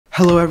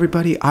Hello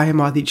everybody, I am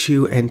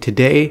Adichu, and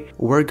today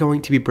we're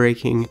going to be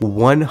breaking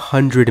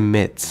 100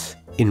 myths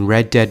in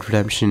Red Dead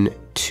Redemption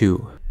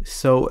 2.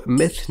 So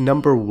myth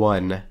number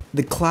 1.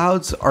 The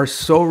clouds are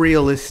so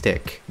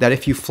realistic that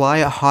if you fly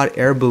a hot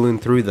air balloon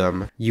through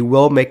them, you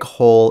will make a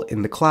hole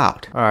in the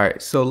cloud.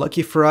 Alright, so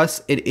lucky for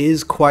us, it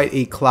is quite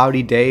a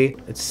cloudy day.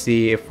 Let's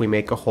see if we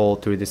make a hole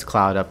through this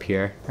cloud up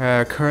here.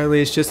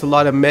 Currently it's just a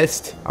lot of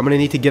mist. I'm gonna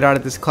need to get out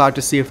of this cloud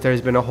to see if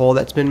there's been a hole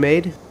that's been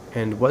made.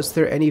 And was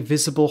there any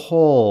visible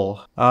hole?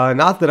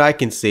 Not that I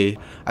can see.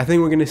 I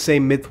think we're gonna say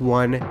myth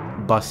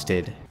 1,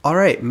 busted.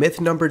 Alright,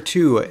 myth number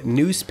 2,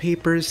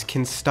 newspapers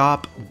can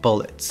stop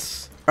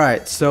bullets.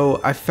 Alright,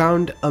 so I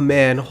found a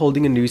man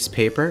holding a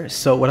newspaper.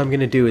 So what I'm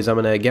gonna do is I'm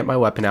gonna get my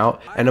weapon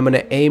out and I'm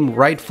gonna aim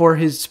right for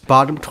his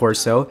bottom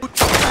torso.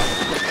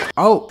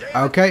 Oh,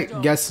 okay,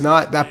 guess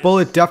not. That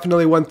bullet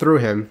definitely went through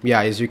him.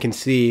 Yeah, as you can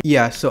see.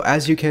 Yeah, so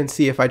as you can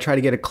see, if I try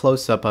to get a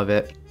close-up of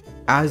it,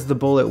 as the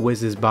bullet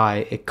whizzes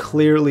by, it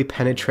clearly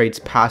penetrates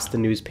past the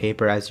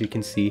newspaper, as you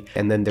can see,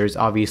 and then there's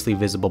obviously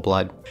visible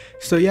blood.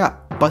 So yeah,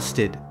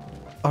 busted.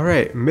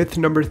 Alright, myth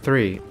number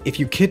 3. If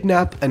you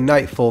kidnap a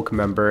Nightfolk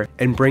member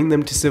and bring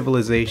them to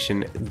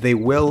civilization, they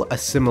will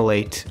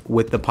assimilate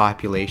with the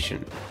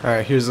population.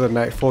 Alright, here's a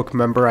Nightfolk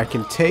member I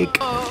can take.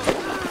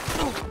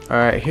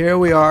 Alright, here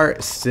we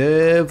are,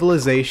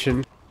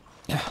 civilization.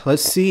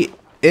 Let's see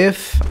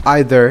if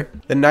either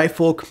the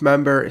Nightfolk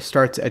member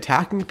starts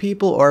attacking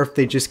people or if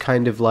they just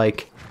kind of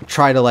like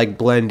try to like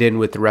blend in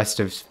with the rest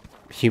of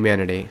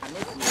humanity.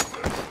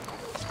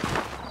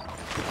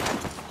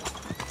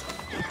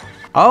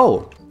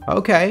 Oh,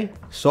 okay.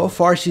 So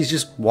far she's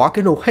just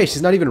walking away.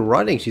 She's not even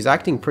running. She's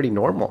acting pretty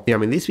normal. Yeah, I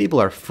mean, these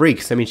people are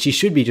freaks. I mean, she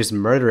should be just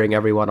murdering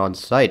everyone on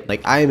sight.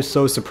 Like, I am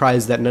so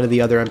surprised that none of the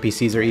other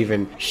NPCs are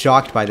even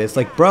shocked by this.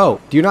 Like, bro,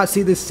 do you not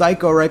see this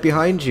psycho right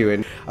behind you?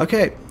 And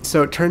okay,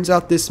 so it turns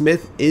out this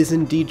myth is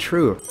indeed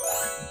true.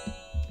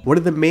 One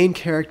of the main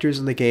characters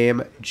in the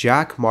game,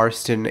 Jack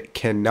Marston,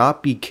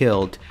 cannot be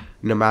killed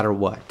no matter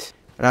what.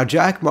 Now,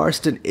 Jack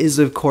Marston is,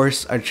 of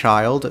course, a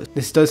child.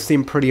 This does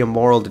seem pretty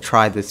immoral to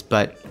try this,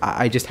 but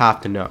I just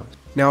have to know.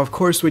 Now, of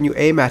course, when you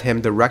aim at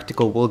him, the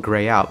reticle will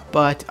gray out,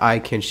 but I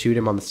can shoot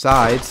him on the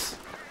sides.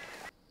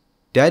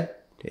 Dead?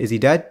 Is he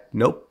dead?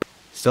 Nope.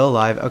 Still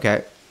alive.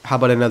 Okay. How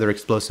about another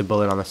explosive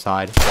bullet on the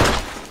side?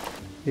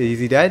 Is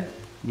he dead?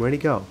 Where'd he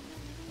go?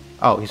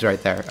 Oh, he's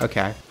right there.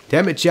 Okay.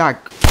 Damn it,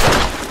 Jack.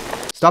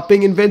 Stop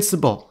being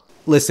invincible.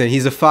 Listen,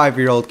 he's a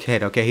 5-year-old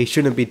kid, okay? He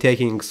shouldn't be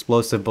taking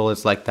explosive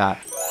bullets like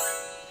that.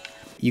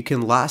 You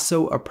can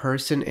lasso a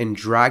person and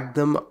drag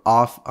them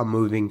off a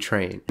moving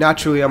train.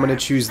 Naturally, I'm gonna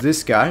choose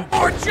this guy.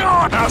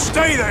 John, now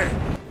stay there.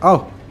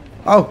 Oh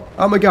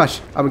my gosh.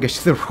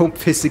 The rope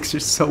physics are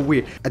so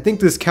weird. I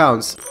think this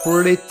counts.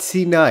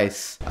 Pretty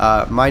nice.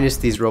 Minus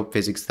these rope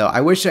physics though.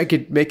 I wish I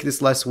could make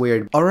this less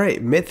weird.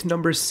 Alright, myth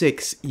number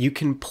 6. You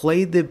can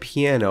play the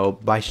piano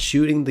by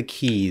shooting the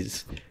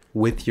keys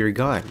with your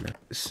gun.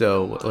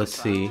 So, let's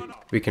see.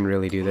 We can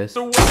really do this.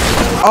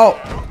 Oh!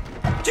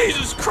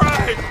 Jesus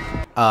Christ!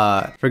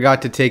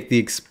 Forgot to take the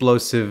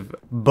explosive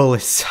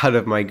bullets out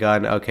of my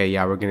gun. Okay,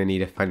 yeah, we're gonna need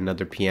to find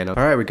another piano.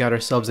 Alright, we got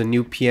ourselves a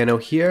new piano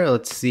here.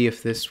 Let's see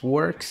if this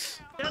works.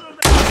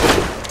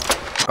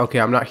 Okay,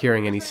 I'm not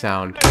hearing any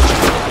sound.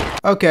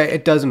 Okay,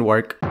 it doesn't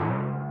work.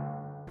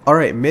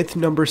 Alright, myth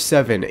number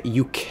 7.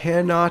 You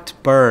cannot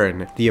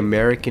burn the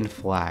American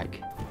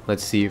flag.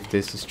 Let's see if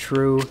this is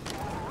true.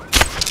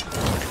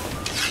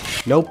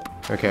 Nope.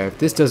 Okay, if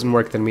this doesn't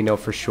work, then we know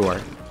for sure.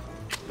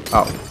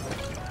 Oh.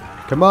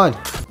 Come on.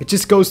 It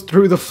just goes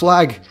through the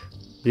flag.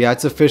 Yeah,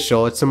 it's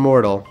official. It's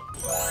immortal.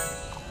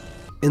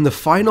 In the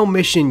final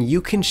mission, you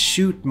can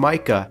shoot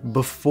Micah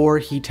before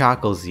he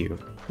tackles you.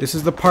 This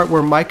is the part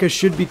where Micah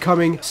should be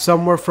coming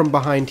somewhere from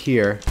behind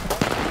here.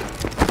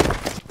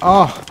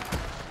 Oh.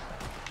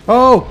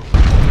 Oh.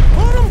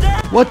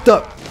 What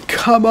the?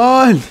 Come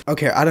on.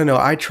 Okay, I don't know.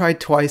 I tried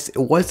twice. It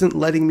wasn't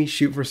letting me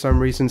shoot for some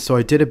reason, so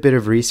I did a bit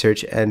of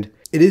research and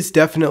it is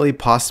definitely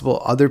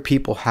possible other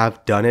people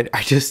have done it.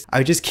 I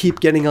just keep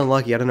getting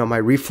unlucky. I don't know, my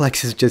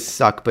reflexes just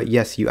suck, but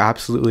yes, you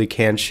absolutely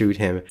can shoot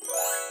him.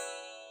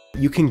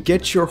 You can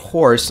get your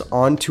horse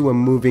onto a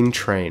moving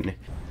train.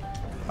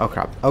 Oh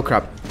crap, oh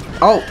crap.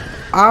 Oh,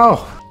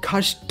 ow,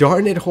 gosh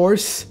darn it,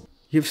 horse.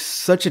 You have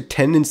such a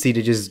tendency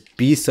to just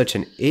be such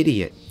an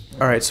idiot.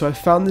 Alright, so I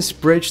found this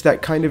bridge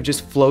that kind of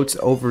just floats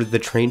over the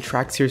train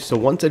tracks here. So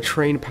once a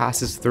train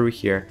passes through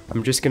here,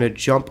 I'm just gonna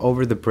jump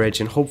over the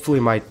bridge and hopefully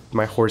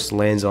my horse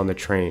lands on the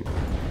train.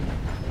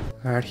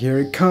 Alright, here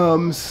it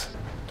comes.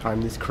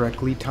 Time this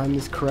correctly, time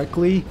this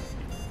correctly.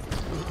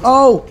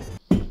 Oh!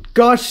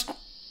 Gosh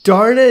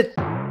darn it!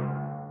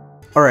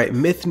 Alright,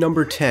 myth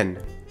number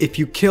 10. If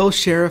you kill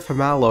Sheriff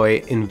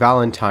Malloy in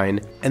Valentine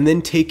and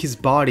then take his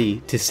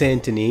body to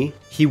Saint Denis,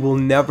 he will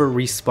never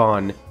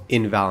respawn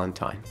in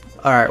Valentine.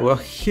 Alright, well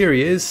here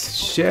he is,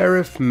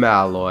 Sheriff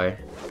Malloy.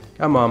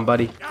 Come on,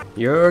 buddy.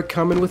 You're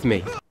coming with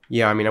me.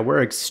 Yeah, I mean,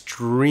 we're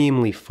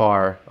extremely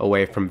far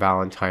away from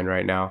Valentine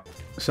right now.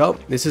 So,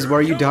 this is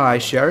where you die,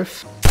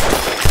 Sheriff.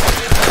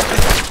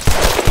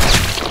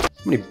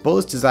 How many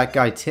bullets does that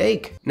guy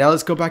take? Now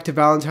let's go back to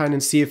Valentine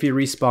and see if he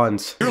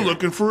respawns. You're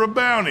looking for a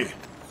bounty.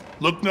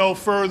 Look no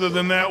further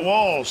than that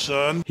wall,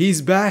 son.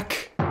 He's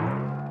back.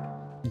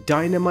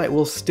 Dynamite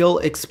will still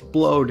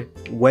explode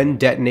when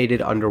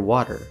detonated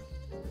underwater.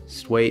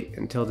 Just wait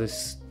until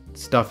this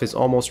stuff is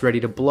almost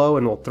ready to blow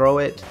and we'll throw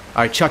it.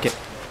 Alright, chuck it.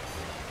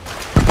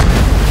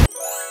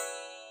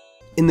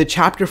 In the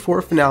Chapter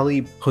 4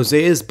 finale,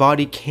 Hosea's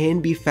body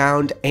can be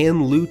found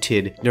and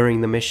looted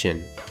during the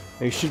mission.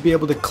 Now you should be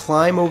able to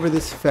climb over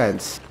this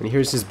fence, and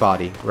here's his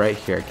body right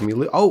here. Can we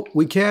loot? Oh,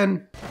 we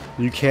can!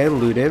 You can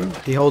loot him.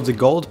 He holds a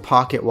gold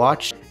pocket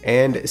watch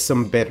and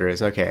some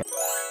bitters. Okay.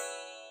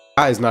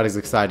 That is not as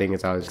exciting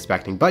as I was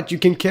expecting, but you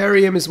can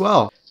carry him as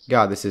well.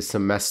 God, this is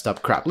some messed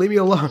up crap. Leave me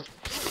alone.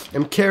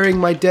 I'm carrying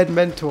my dead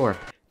mentor.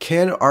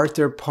 Can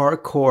Arthur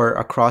parkour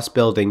across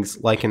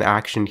buildings like an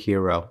action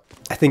hero?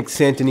 I think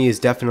Santony is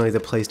definitely the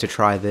place to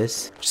try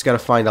this. Just gotta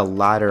find a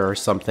ladder or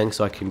something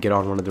so I can get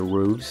on one of the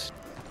roofs.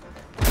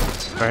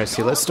 Alright,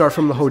 so let's start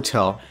from the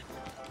hotel.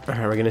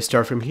 Alright, we're gonna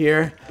start from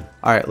here.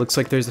 Alright, looks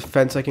like there's a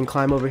fence I can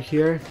climb over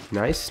here.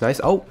 Nice,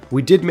 nice. Oh,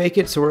 we did make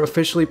it, so we're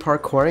officially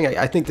parkouring.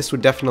 I think this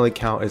would definitely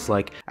count as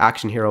like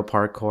action hero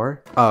parkour.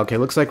 Oh, okay,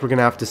 looks like we're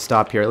gonna have to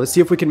stop here. Let's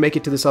see if we can make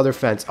it to this other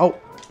fence.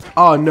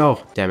 Oh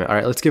no. Damn it.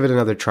 Alright, let's give it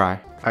another try.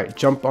 Alright,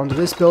 jump onto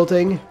this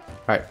building.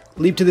 Alright,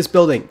 leap to this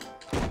building.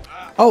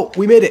 Oh,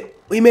 we made it.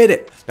 We made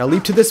it. Now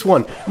leap to this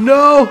one.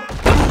 No!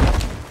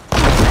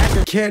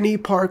 Can he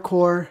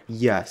parkour?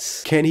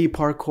 Yes. Can he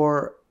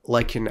parkour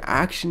like an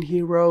action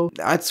hero?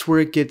 That's where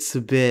it gets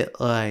a bit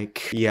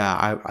like,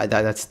 yeah,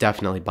 that's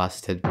definitely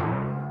busted.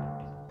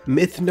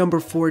 Myth number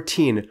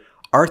 14.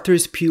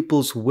 Arthur's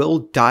pupils will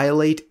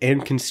dilate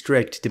and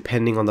constrict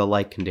depending on the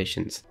light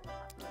conditions.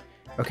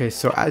 Okay,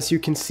 so as you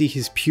can see,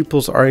 his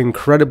pupils are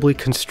incredibly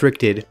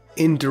constricted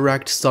in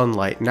direct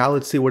sunlight. Now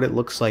let's see what it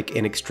looks like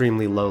in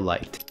extremely low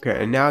light.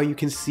 Okay, and now you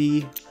can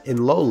see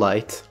in low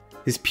light,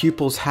 his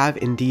pupils have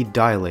indeed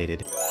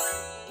dilated.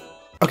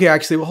 Okay,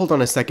 actually, well, hold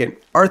on a second.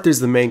 Arthur's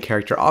the main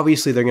character.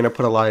 Obviously, they're going to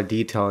put a lot of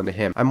detail into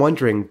him. I'm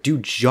wondering, do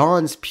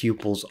John's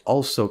pupils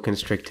also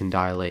constrict and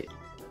dilate?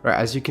 Right,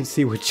 as you can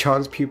see with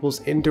John's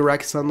pupils in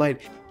direct sunlight,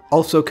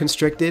 also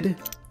constricted.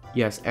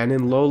 Yes, and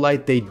in low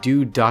light, they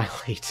do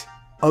dilate.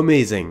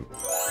 Amazing.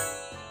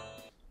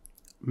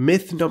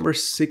 Myth number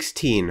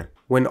 16.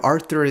 When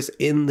Arthur is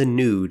in the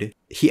nude,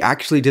 he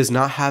actually does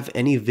not have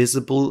any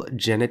visible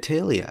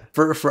genitalia.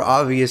 For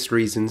obvious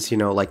reasons, you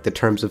know, like the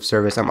terms of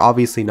service, I'm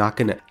obviously not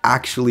going to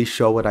actually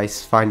show what I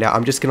find out.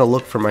 I'm just going to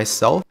look for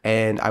myself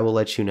and I will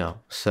let you know.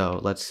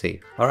 So let's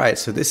see. All right,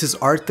 so this is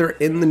Arthur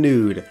in the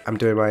nude. I'm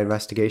doing my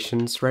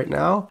investigations right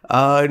now.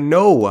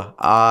 No,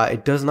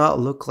 it does not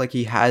look like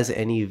he has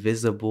any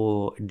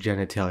visible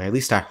genitalia. At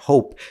least I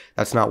hope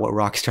that's not what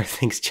Rockstar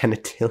thinks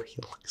genitalia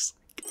looks like.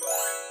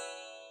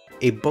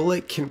 A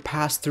bullet can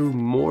pass through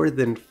more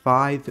than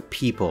 5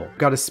 people.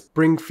 Got a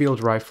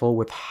Springfield rifle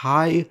with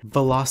high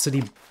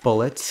velocity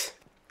bullets,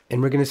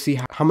 and we're gonna see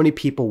how many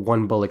people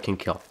one bullet can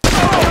kill.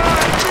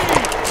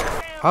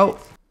 Oh,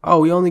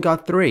 we only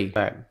got 3.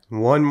 All right,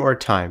 one more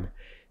time.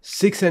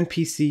 6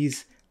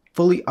 NPCs,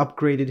 fully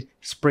upgraded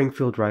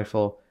Springfield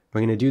rifle.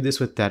 We're gonna do this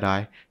with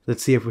Deadeye.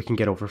 Let's see if we can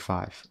get over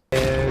 5.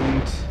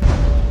 And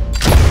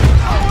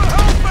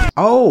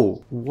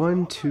oh,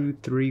 1, 2,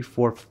 3,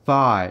 4,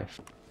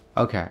 5.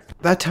 Okay,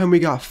 that time we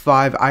got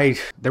 5.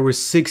 There were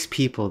 6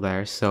 people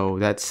there, so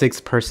that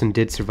 6th person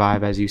did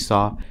survive, as you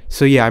saw.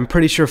 So yeah, I'm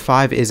pretty sure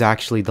 5 is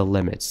actually the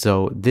limit,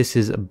 so this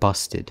is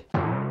busted.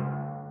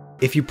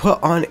 If you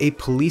put on a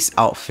police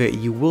outfit,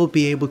 you will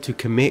be able to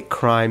commit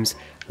crimes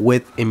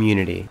with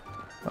immunity.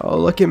 Oh,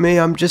 look at me,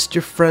 I'm just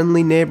your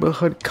friendly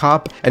neighborhood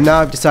cop, and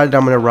now I've decided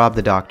I'm gonna rob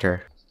the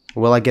doctor.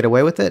 Will I get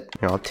away with it?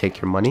 Here, I'll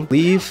take your money.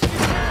 Leave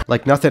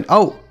like nothing.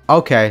 Oh,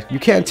 okay, you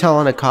can't tell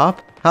on a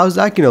cop. How's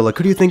that gonna look?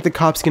 Who do you think the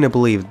cop's gonna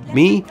believe?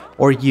 Me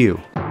or you?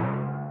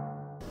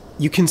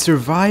 You can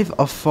survive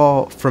a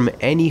fall from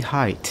any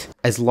height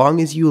as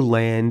long as you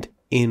land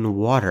in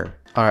water.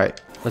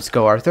 Alright, let's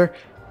go, Arthur.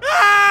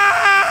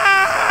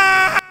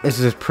 This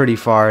is pretty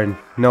far and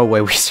no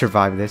way we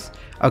survive this.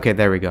 Okay,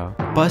 there we go.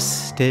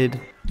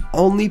 Busted.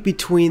 Only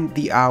between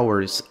the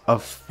hours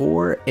of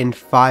 4 and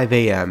 5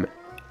 a.m.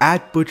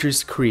 at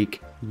Butcher's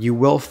Creek, you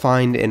will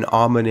find an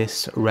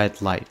ominous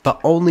red light,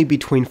 but only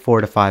between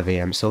 4 to 5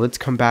 a.m. So let's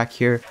come back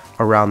here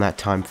around that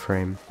time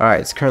frame. All right,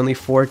 it's currently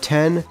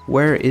 4:10.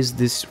 Where is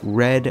this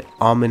red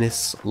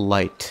ominous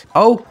light?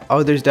 Oh,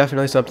 there's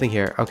definitely something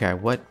here. Okay,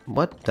 what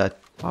the?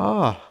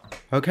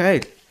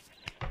 Okay.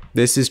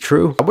 This is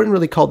true. I wouldn't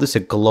really call this a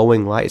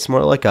glowing light. It's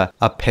more like a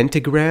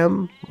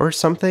pentagram or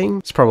something.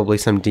 It's probably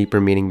some deeper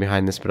meaning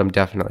behind this, but I'm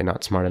definitely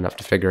not smart enough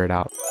to figure it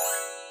out.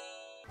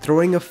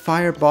 Throwing a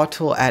fire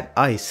bottle at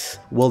ice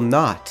will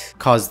not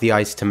cause the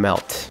ice to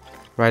melt.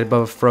 Right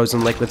above a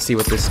frozen lake, let's see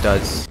what this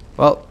does.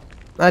 Well,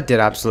 that did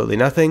absolutely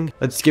nothing.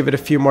 Let's give it a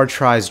few more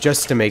tries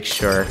just to make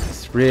sure.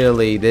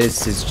 Really,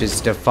 this is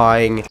just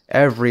defying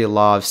every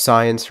law of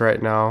science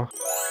right now.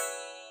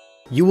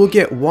 You will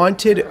get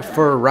wanted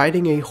for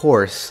riding a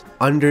horse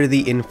under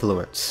the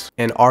influence.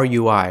 An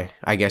RUI,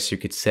 I guess you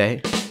could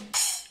say.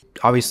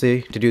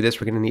 Obviously, to do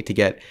this, we're going to need to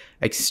get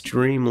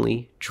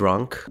extremely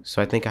drunk. So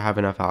I think I have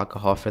enough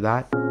alcohol for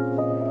that.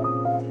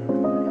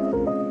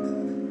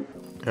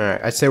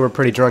 Alright, I'd say we're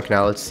pretty drunk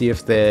now. Let's see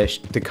if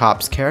the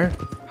cops care.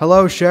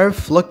 Hello,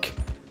 Sheriff. Look,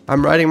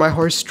 I'm riding my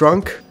horse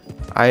drunk.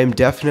 I am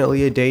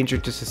definitely a danger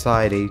to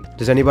society.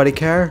 Does anybody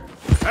care?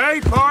 Hey,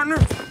 partner.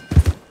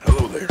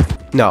 Hello there.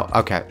 No,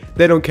 okay.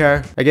 They don't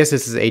care. I guess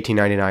this is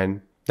 $18.99.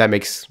 That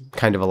makes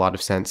kind of a lot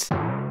of sense.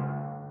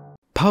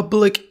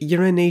 Public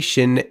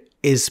urination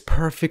is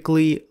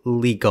perfectly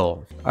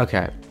legal.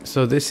 Okay,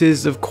 so this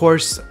is, of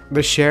course,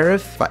 the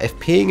sheriff. If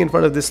peeing in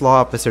front of this law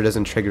officer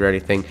doesn't trigger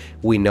anything,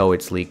 we know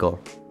it's legal.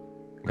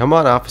 Come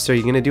on, officer,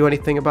 you gonna do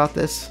anything about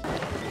this?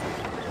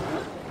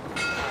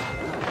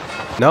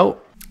 No,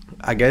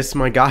 I guess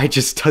my guy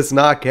just does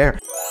not care.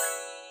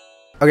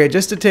 Okay,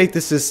 just to take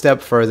this a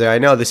step further, I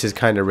know this is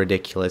kind of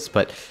ridiculous,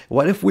 but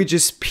what if we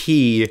just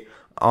pee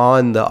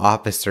on the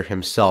officer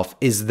himself?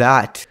 Is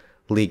that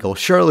legal?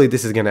 Surely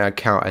this is gonna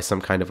count as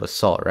some kind of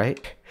assault,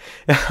 right?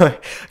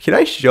 Can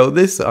I show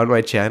this on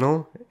my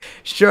channel?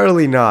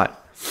 Surely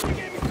not.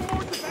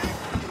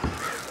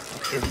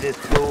 Is this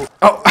cool?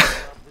 Oh!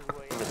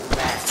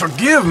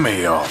 Forgive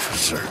me,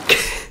 officer.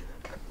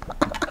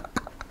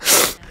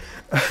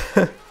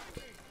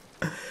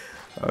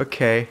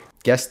 Okay,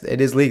 guess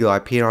it is legal. I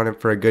peed on it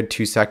for a good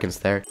 2 seconds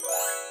there.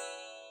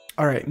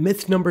 Alright,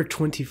 myth number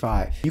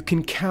 25. You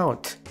can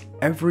count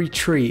every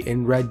tree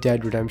in Red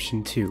Dead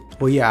Redemption 2.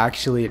 Well, yeah,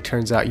 actually, it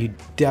turns out you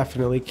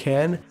definitely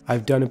can.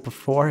 I've done it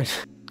before.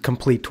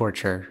 Complete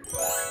torture.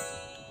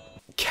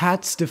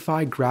 Cats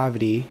defy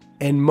gravity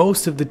and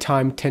most of the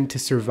time tend to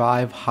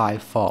survive high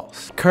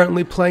falls.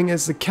 Currently playing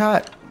as the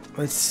cat.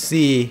 Let's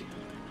see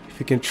if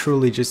it can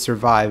truly just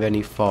survive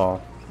any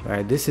fall.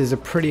 Alright, this is a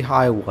pretty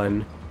high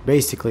one.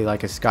 Basically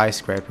like a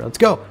skyscraper. Let's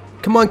go.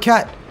 Come on,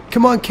 cat.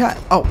 Come on, cat.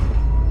 Oh.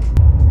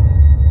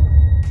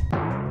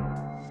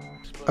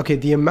 Okay,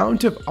 the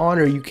amount of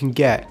honor you can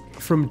get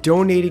from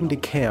donating to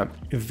camp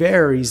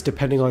varies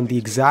depending on the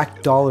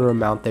exact dollar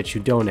amount that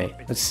you donate.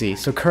 Let's see.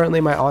 So currently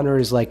my honor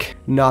is like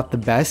not the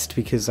best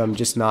because I'm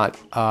just not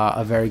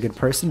a very good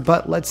person.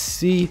 But let's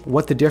see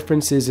what the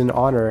difference is in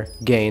honor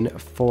gain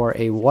for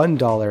a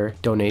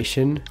 $1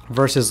 donation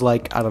versus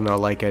like, I don't know,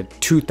 like a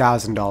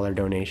 $2,000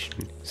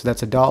 donation. So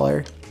that's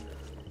 $1.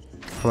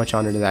 How much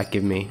honor did that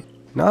give me?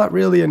 Not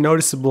really a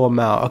noticeable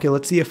amount. Okay,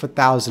 let's see if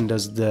 1,000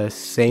 does the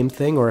same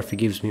thing or if it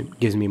gives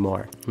me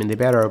more. I mean, they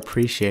better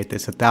appreciate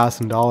this.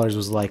 $1,000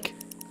 was like,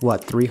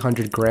 what,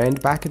 300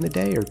 grand back in the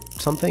day or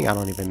something? I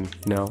don't even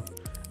know. All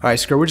right,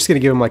 screw it. We're just gonna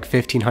give him like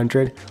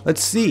 1,500.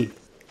 Let's see.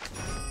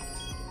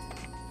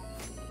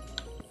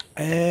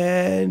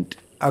 And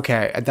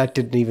okay, that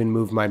didn't even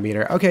move my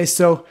meter. Okay,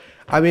 so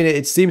I mean,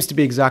 it seems to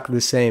be exactly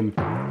the same.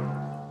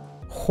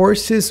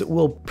 Horses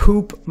will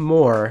poop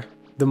more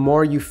the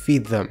more you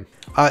feed them.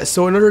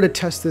 So in order to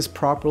test this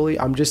properly,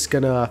 I'm just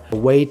gonna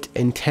wait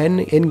in 10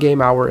 in-game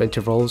hour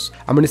intervals.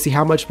 I'm gonna see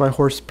how much my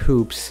horse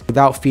poops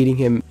without feeding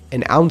him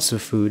an ounce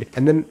of food.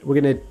 And then we're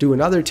gonna do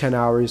another 10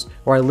 hours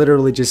where I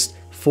literally just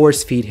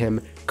force feed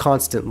him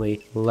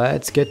constantly.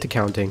 Let's get to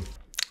counting.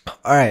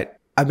 All right,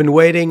 I've been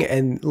waiting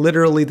and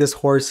literally this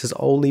horse has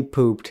only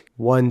pooped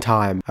one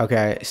time.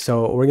 Okay,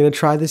 so we're gonna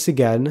try this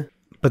again.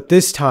 But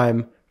this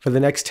time, for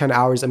the next 10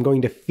 hours, I'm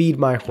going to feed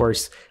my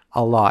horse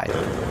alive.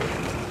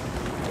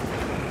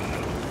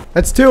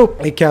 That's 2.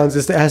 It counts.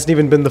 It hasn't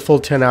even been the full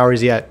 10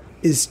 hours yet.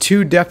 Is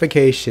 2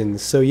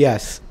 defecations. So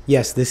yes,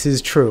 this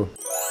is true.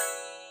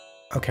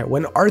 Okay,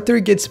 when Arthur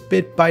gets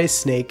bit by a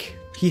snake,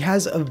 he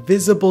has a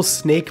visible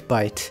snake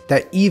bite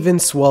that even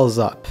swells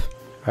up.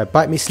 All right,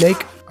 bite me,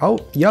 snake. Oh,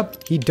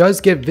 yep, he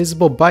does get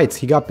visible bites.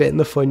 He got bit in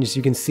the foot, and as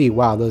you can see,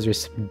 wow, those are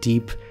some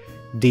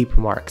deep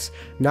marks.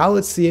 Now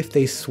let's see if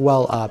they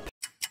swell up.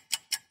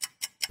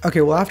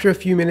 Okay, well, after a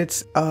few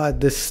minutes,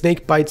 the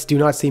snake bites do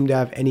not seem to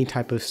have any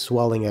type of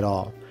swelling at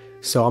all.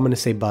 So I'm gonna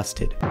say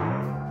busted.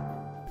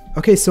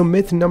 Okay, so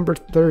myth number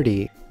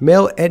 30.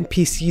 Male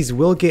NPCs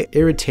will get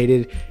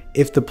irritated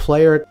if the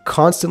player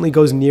constantly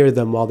goes near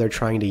them while they're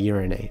trying to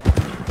urinate.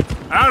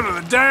 Out of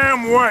the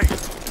damn way!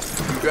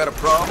 You got a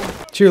problem?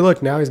 Cheer,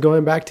 look, now he's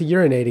going back to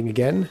urinating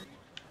again.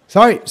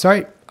 Sorry,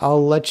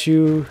 I'll let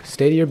you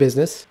stay to your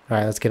business. All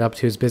right, let's get up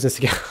to his business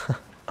again.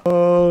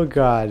 Oh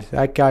God,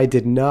 that guy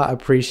did not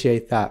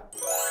appreciate that.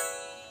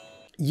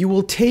 You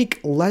will take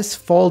less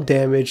fall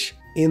damage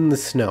in the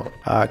snow.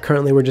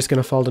 Currently, we're just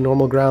gonna fall to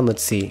normal ground.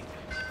 Let's see.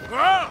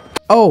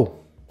 Oh, all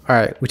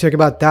right, we took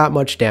about that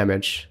much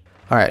damage.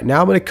 All right,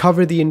 now I'm gonna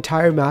cover the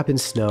entire map in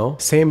snow.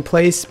 Same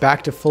place,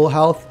 back to full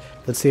health.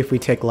 Let's see if we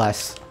take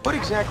less. What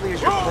exactly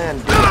is your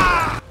plan?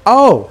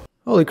 Oh,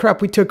 holy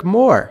crap, we took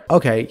more.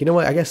 Okay, you know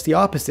what? I guess the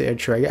opposite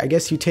is true. I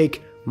guess you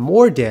take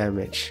more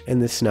damage in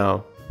the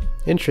snow.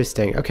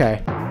 Interesting,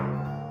 okay.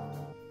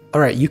 All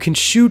right, you can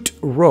shoot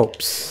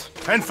ropes.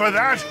 And for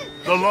that,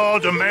 the law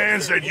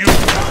demands that you...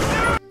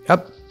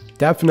 Yep,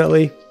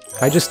 definitely.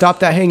 I just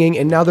stopped that hanging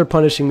and now they're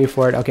punishing me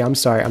for it. Okay, I'm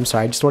sorry.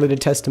 I just wanted to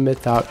test a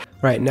myth out.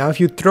 Right, now if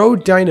you throw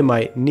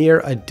dynamite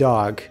near a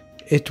dog,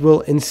 it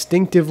will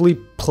instinctively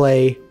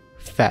play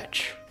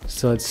fetch.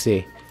 So let's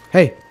see.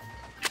 Hey,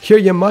 here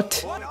you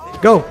mutt.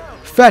 Go,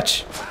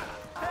 fetch.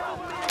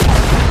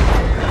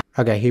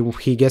 Okay,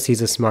 he guess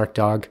he's a smart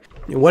dog.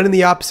 It went in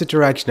the opposite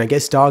direction. I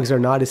guess dogs are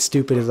not as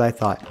stupid as I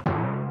thought.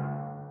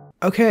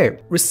 Okay,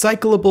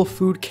 recyclable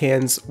food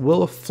cans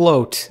will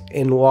float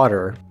in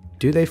water.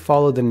 Do they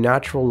follow the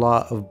natural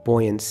law of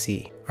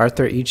buoyancy?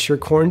 Arthur eats your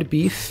corned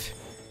beef.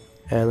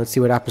 And let's see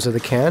what happens to the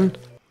can.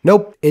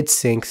 Nope, it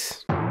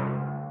sinks.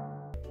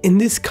 In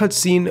this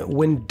cutscene,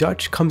 when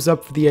Dutch comes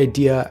up with the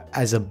idea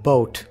as a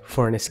boat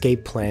for an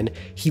escape plan,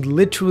 he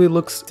literally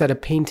looks at a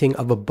painting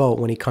of a boat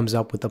when he comes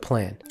up with the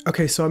plan.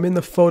 Okay, so I'm in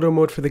the photo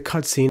mode for the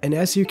cutscene, and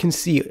as you can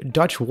see,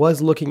 Dutch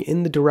was looking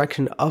in the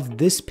direction of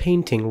this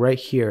painting right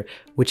here,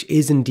 which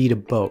is indeed a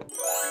boat.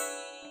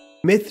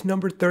 Myth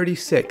number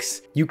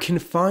 36. You can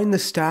find the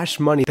stashed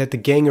money that the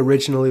gang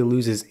originally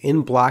loses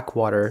in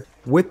Blackwater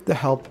with the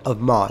help of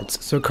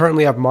mods. So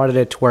currently I've modded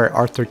it to where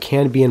Arthur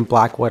can be in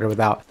Blackwater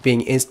without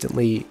being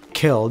instantly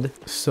killed.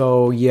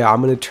 So yeah,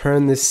 I'm gonna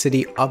turn this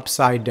city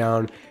upside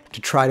down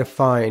to try to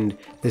find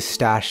this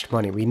stashed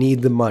money. We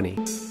need the money.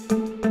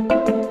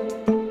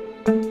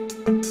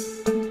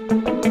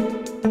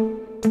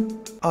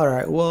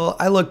 Alright, well,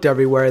 I looked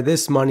everywhere.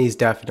 This money's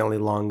definitely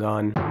long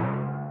gone.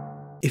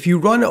 If you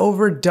run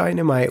over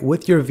dynamite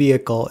with your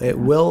vehicle, it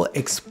will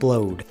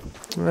explode.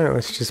 Alright,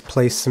 let's just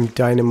place some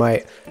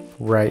dynamite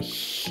right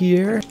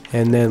here.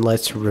 And then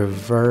let's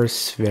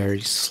reverse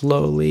very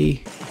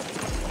slowly.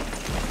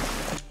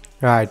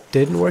 Alright,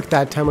 didn't work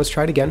that time. Let's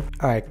try it again.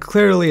 Alright,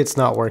 clearly it's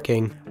not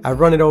working. I've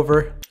run it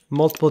over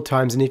multiple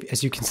times, and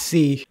as you can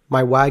see,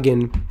 my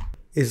wagon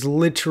is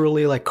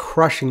literally like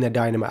crushing the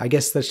dynamite. I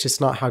guess that's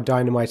just not how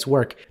dynamites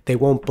work. They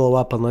won't blow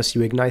up unless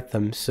you ignite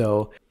them,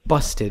 so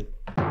busted.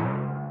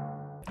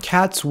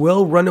 Cats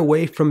will run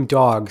away from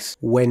dogs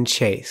when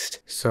chased.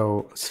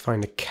 So let's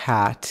find a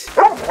cat.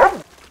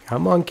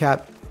 Come on,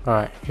 cat. All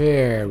right,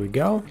 here we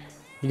go.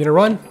 You gonna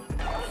run?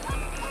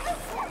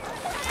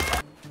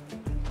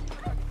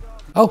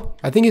 Oh,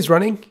 I think he's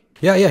running.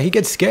 Yeah, he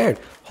gets scared.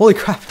 Holy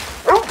crap.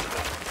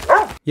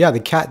 Yeah, the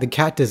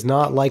cat does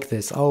not like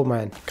this. Oh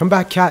man, come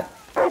back, cat.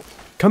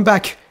 Come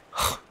back.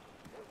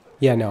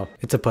 Yeah, no,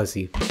 it's a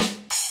pussy.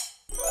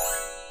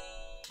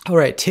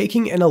 Alright,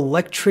 taking an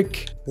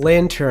electric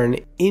lantern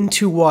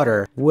into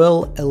water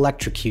will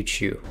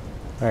electrocute you.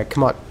 Alright,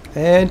 come on.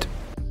 And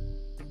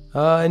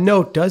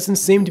no, doesn't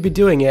seem to be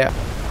doing it.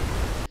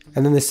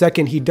 And then the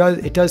second it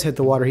does hit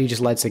the water, he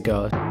just lets it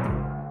go.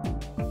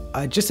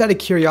 Just out of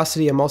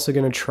curiosity, I'm also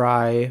gonna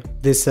try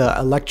this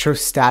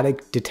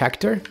electrostatic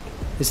detector.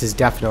 This has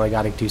definitely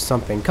got to do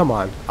something. Come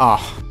on.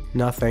 Oh,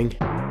 nothing.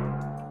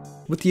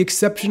 With the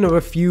exception of a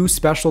few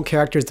special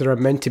characters that are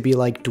meant to be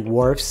like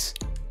dwarfs,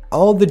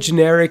 all the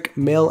generic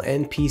male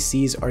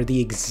NPCs are the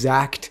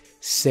exact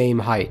same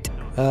height.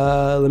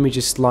 Let me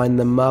just line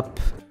them up.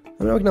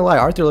 I'm not gonna lie,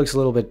 Arthur looks a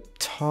little bit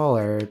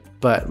taller,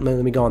 but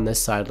let me go on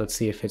this side. Let's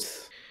see if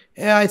it's...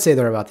 Yeah, I'd say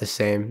they're about the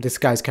same. This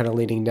guy's kind of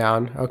leaning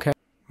down. Okay.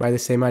 Am I the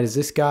same height as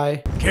this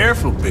guy?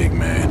 Careful, big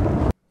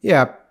man.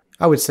 Yeah,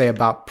 I would say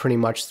about pretty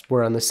much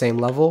we're on the same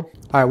level.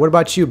 Alright, what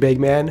about you, big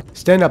man?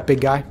 Stand up,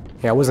 big guy.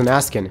 Yeah, I wasn't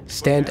asking.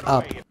 Stand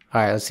up.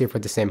 Alright, let's see if we're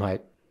the same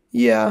height.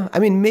 Yeah, I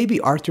mean,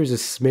 maybe Arthur's a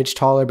smidge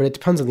taller, but it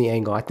depends on the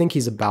angle. I think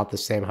he's about the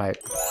same height.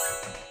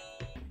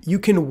 You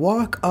can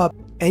walk up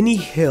any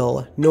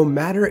hill, no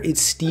matter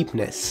its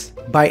steepness,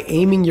 by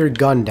aiming your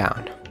gun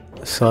down.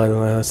 So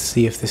let's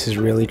see if this is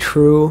really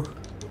true.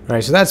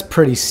 Alright, so that's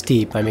pretty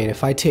steep. I mean,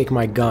 if I take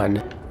my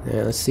gun,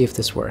 let's see if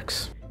this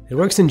works. It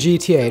works in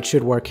GTA, it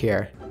should work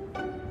here.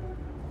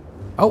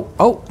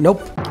 Oh,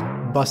 nope.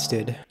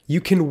 Busted.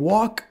 You can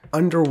walk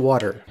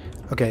underwater.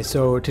 Okay,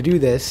 so to do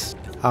this,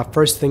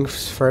 first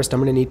things first, I'm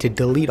gonna need to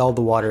delete all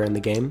the water in the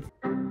game.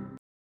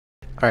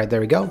 Alright,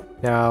 there we go.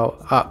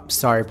 Now,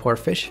 sorry, poor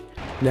fish.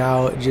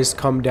 Now, just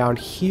come down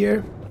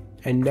here,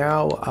 and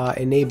now,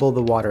 enable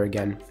the water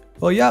again.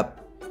 Well, yep.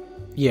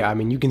 Yeah, I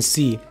mean, you can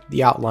see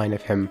the outline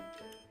of him.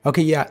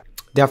 Okay, yeah,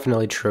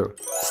 definitely true.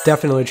 It's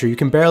definitely true. You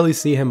can barely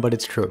see him, but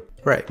it's true.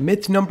 Right,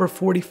 myth number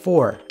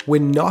 44.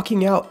 When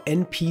knocking out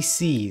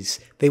NPCs,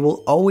 they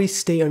will always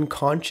stay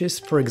unconscious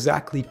for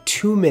exactly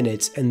 2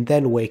 minutes and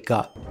then wake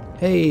up.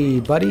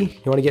 Hey, buddy,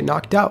 you want to get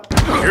knocked out?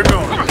 You're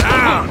going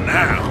down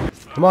now.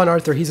 Come on,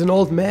 Arthur, he's an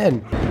old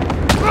man.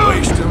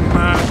 Wasting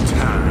my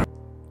time.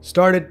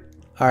 Started.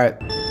 Alright.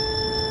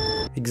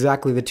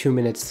 Exactly the 2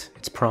 minutes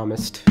it's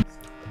promised.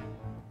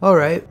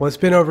 Alright, well, it's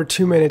been over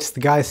 2 minutes, the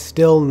guy's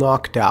still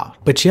knocked out.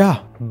 But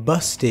yeah,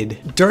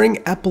 busted.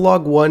 During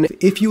Epilogue 1,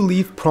 if you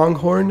leave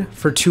Pronghorn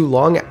for too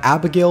long,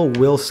 Abigail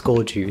will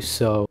scold you,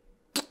 so...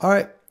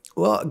 Alright,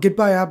 well,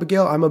 goodbye,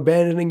 Abigail. I'm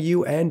abandoning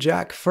you and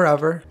Jack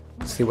forever.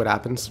 Let's see what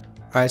happens.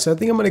 Alright, so I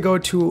think I'm gonna go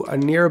to a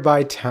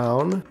nearby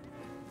town.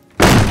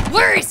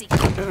 Where is he?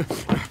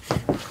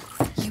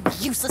 You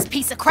useless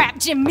piece of crap,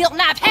 Jim Milton.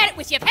 I've had it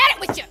with you. I've had it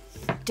with you.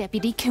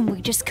 Deputy, can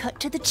we just cut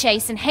to the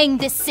chase and hang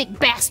this sick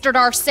bastard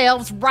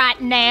ourselves right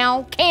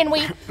now? Can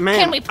we? Ma'am,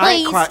 Can we I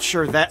please? ain't quite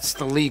sure that's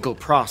the legal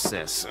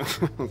process.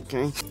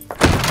 Okay?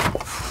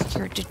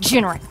 You're a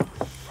degenerate.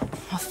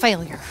 A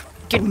failure.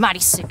 Getting mighty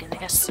sick of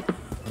this.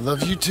 I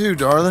love you too,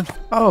 darling.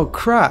 Oh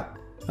crap.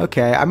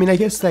 Okay, I mean, I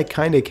guess that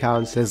kind of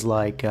counts as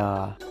like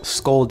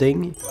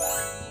scolding.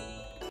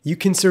 You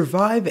can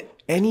survive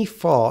any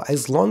fall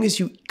as long as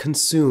you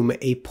consume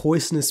a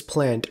poisonous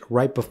plant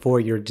right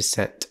before your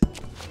descent.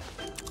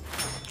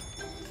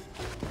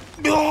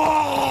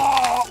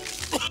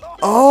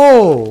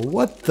 Oh,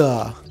 what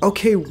the?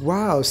 Okay,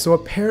 wow. So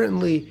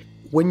apparently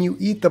when you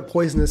eat the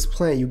poisonous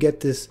plant, you get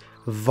this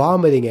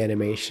vomiting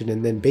animation,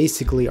 and then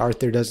basically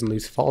Arthur doesn't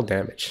lose fall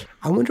damage.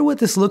 I wonder what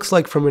this looks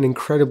like from an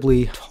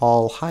incredibly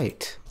tall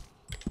height.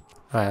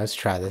 Alright, let's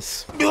try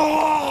this.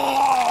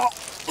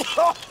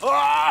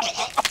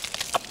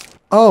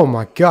 Oh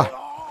my god.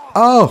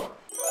 Oh!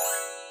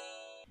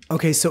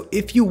 Okay, so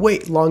if you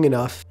wait long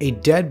enough, a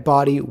dead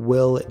body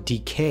will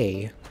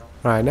decay.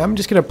 Alright, now I'm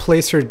just gonna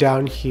place her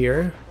down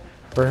here,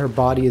 where her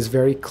body is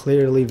very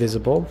clearly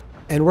visible.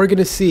 And we're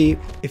gonna see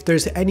if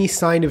there's any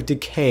sign of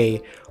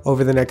decay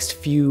over the next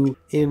few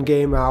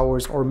in-game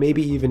hours, or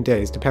maybe even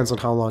days, depends on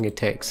how long it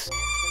takes.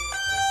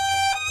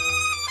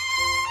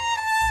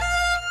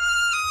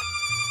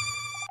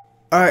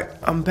 Alright,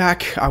 I'm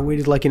back. I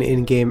waited like an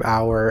in-game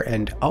hour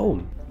and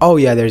oh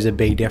yeah, there's a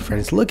big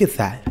difference. Look at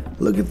that.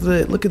 Look at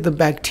the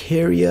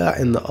bacteria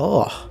and the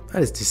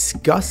that is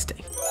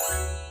disgusting.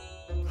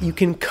 You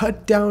can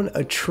cut down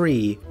a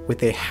tree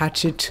with a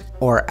hatchet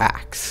or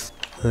axe.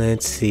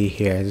 Let's see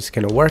here. Is this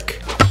gonna work?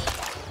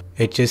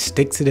 It just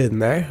sticks it in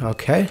there.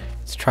 Okay.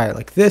 Let's try it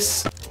like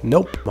this.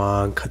 Nope. Come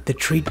on, cut the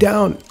tree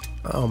down.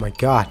 Oh my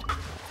god.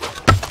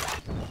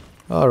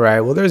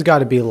 Alright, well there's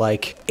gotta be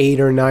like 8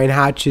 or 9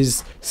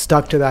 hatches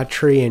stuck to that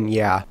tree, and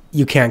yeah,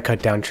 you can't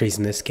cut down trees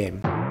in this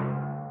game.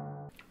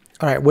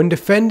 Alright, when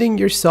defending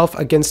yourself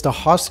against a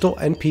hostile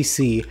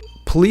NPC,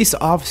 police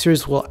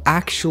officers will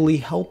actually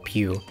help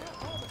you.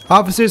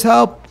 Officers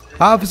help!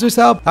 Officers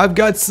help! I've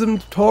got some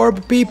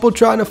horrible people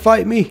trying to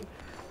fight me!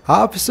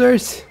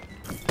 Officers!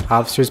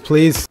 Officers,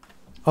 please.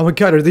 Oh my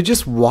god, are they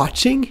just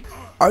watching?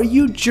 Are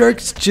you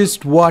jerks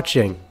just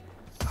watching?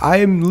 I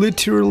am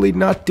literally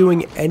not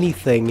doing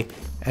anything,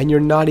 and you're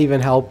not even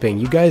helping.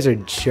 You guys are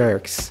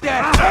jerks. The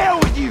hell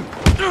with you!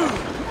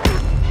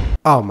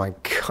 Oh my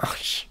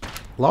gosh.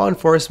 Law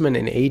enforcement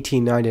in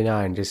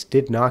 1899 just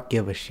did not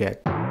give a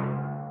shit.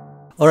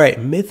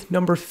 Alright, myth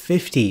number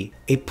 50.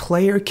 A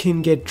player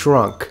can get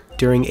drunk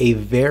during a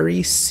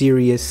very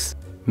serious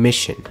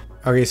mission.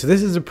 Okay, so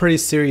this is a pretty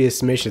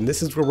serious mission.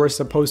 This is where we're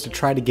supposed to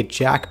try to get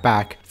Jack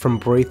back from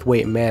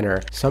Braithwaite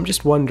Manor. So I'm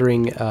just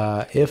wondering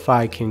if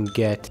I can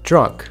get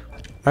drunk.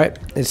 Alright,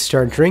 let's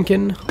start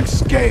drinking.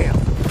 Scale!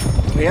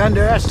 We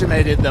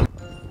underestimated them.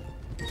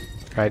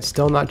 Alright,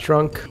 still not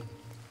drunk.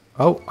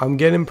 Oh, I'm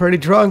getting pretty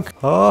drunk.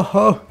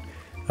 Oh,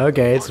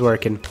 okay, it's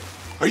working.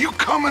 Are you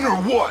coming or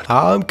what?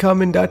 I'm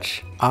coming,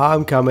 Dutch.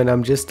 I'm coming.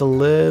 I'm just a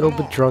little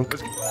bit drunk.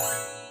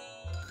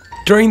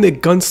 During the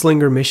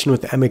gunslinger mission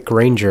with Emmett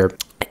Granger,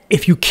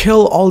 if you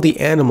kill all the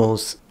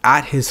animals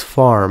at his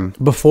farm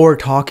before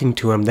talking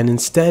to him, then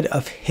instead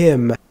of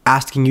him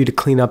asking you to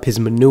clean up his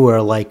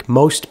manure like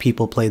most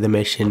people play the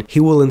mission, he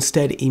will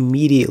instead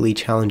immediately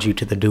challenge you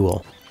to the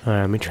duel.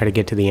 Alright, let me try to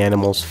get to the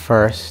animals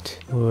first.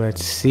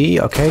 Let's see.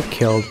 Okay,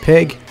 killed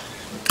pig.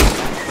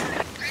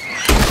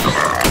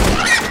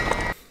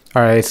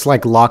 Alright, it's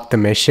like lock the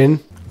mission.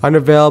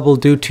 Unavailable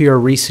due to your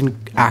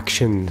recent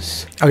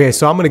actions. Okay,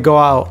 so I'm gonna go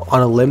out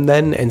on a limb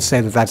then and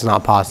say that that's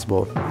not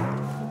possible.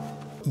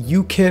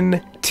 You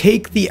can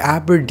take the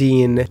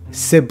Aberdeen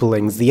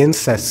siblings, the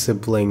incest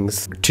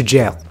siblings, to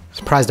jail.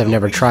 Surprised I've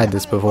never tried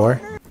this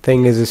before.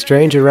 Thing is a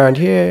stranger around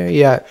here.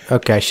 Yeah,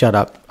 okay, shut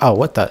up. Oh,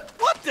 what the?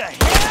 What the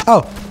hell?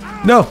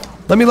 Oh, no,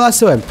 let me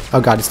lasso him.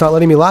 Oh god, it's not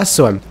letting me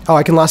lasso him. Oh,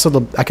 I can lasso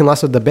the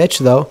bitch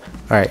though.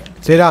 Alright,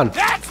 sit down.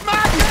 That's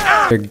my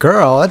girl! Your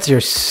girl, that's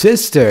your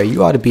sister.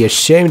 You ought to be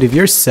ashamed of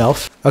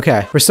yourself.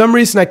 Okay, for some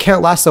reason I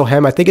can't lasso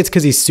him. I think it's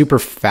because he's super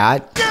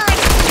fat.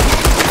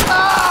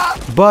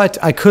 But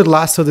I could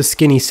lasso the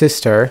skinny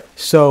sister.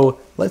 So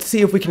let's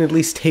see if we can at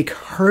least take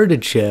her to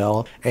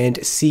jail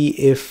and see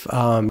if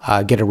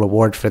get a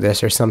reward for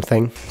this or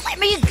something. Let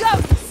me go,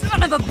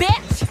 son of a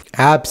bitch!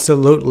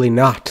 Absolutely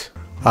not.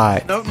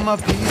 Alright. Nothing my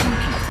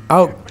peas.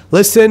 Oh,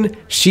 listen,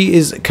 she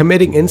is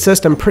committing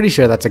incest. I'm pretty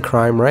sure that's a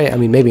crime, right? I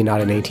mean, maybe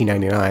not in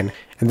 1899.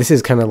 And this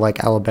is kind of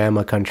like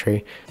Alabama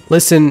country.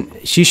 Listen,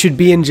 she should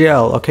be in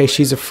jail. Okay,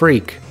 she's a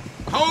freak.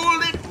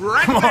 Hold it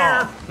right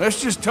there.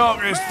 Let's just talk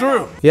this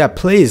through. Yeah,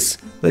 please.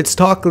 Let's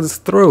talk this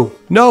through.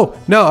 No.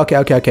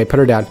 Okay. Put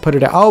her down.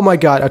 Oh my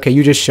god. Okay,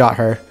 you just shot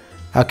her.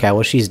 Okay,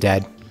 well, she's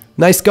dead.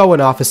 Nice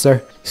going,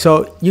 officer.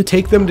 So you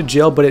take them to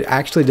jail, but it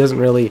actually doesn't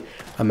really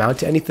amount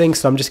to anything.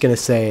 So I'm gonna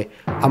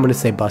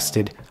say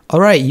busted. All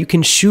right, you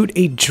can shoot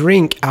a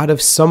drink out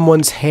of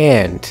someone's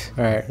hand.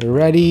 All right,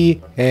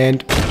 ready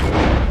and.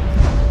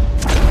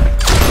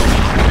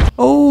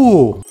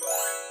 Oh.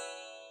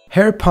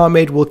 Hair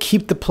pomade will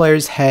keep the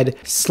player's head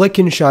slick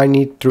and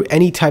shiny through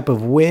any type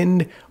of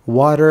wind,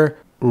 water,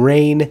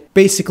 rain,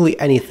 basically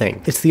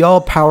anything. It's the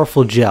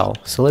all-powerful gel,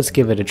 so let's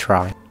give it a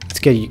try.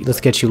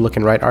 Let's get you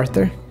looking right,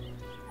 Arthur.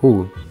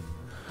 Ooh.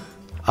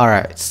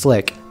 Alright,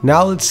 slick.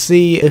 Now let's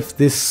see if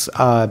this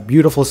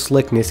beautiful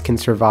slickness can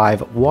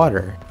survive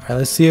water. Alright,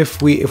 let's see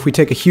if we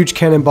take a huge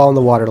cannonball in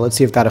the water. Let's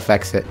see if that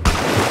affects it.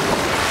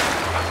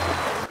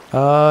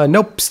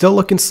 Nope, still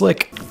looking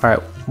slick.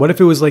 Alright, what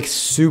if it was like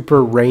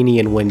super rainy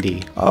and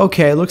windy?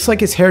 Okay, looks like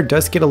his hair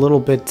does get a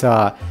little bit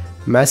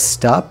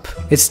messed up.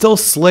 It's still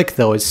slick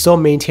though, it's still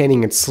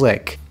maintaining its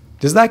slick.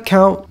 Does that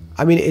count?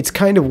 I mean, it's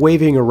kind of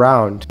waving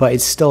around, but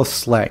it's still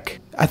slick.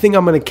 I think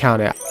I'm gonna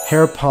count it.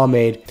 Hair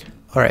pomade.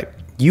 Alright,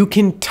 you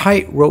can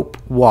tightrope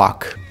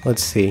walk.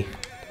 Let's see.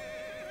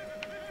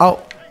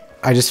 Oh,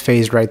 I just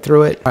phased right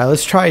through it. Alright,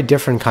 let's try a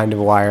different kind of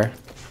wire.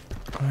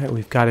 Alright,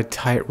 we've got a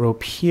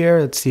tightrope here.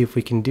 Let's see if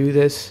we can do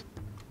this.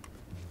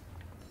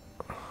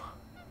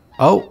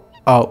 Oh,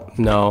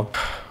 no.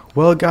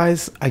 Well,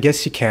 guys, I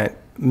guess you can't.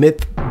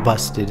 Myth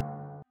busted.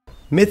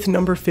 Myth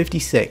number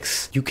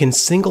 56. You can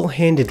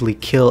single-handedly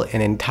kill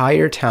an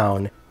entire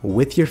town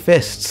with your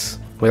fists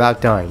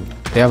without dying.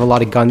 They have a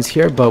lot of guns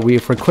here, but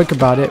if we're quick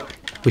about it,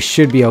 we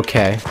should be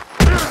okay.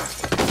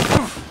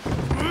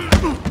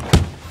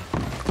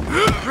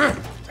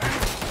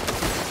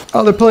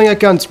 Oh, they're pulling out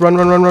guns. Run,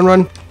 run, run, run,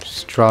 run.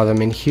 Just draw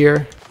them in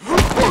here.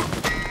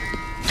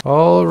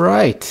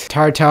 Alright.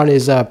 Entire town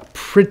is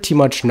pretty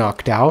much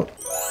knocked out.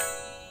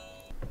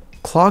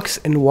 Clocks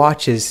and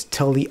watches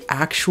tell the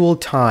actual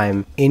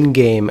time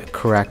in-game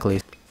correctly.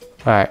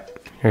 Alright,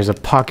 here's a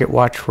pocket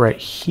watch right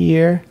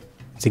here.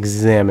 Let's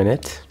examine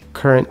it.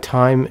 Current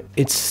time,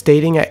 it's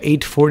stating at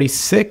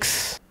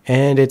 8:46,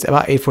 and it's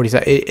about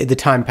 8:47. The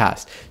time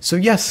passed. So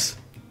yes,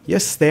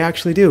 they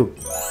actually do.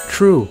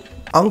 True.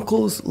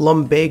 Uncle's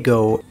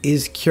lumbago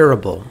is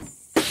curable.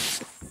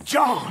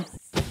 John!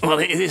 Well,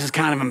 this is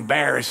kind of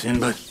embarrassing,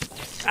 but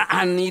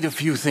I need a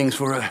few things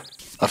for a...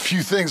 A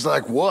few things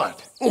like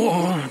what?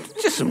 Oh,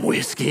 just some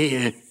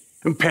whiskey,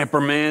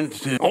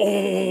 peppermint.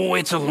 Oh,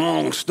 it's a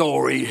long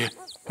story,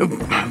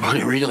 but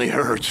it really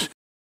hurts.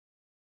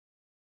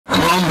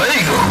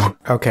 Lumbago!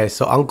 Okay,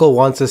 so Uncle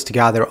wants us to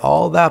gather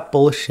all that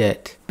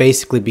bullshit,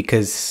 basically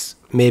because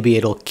maybe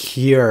it'll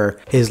cure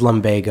his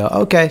lumbago.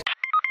 Okay.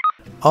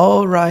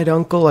 Alright,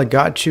 Uncle, I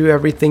got you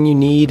everything you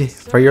need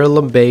for your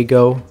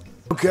lumbago.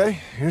 Okay,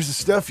 here's the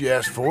stuff you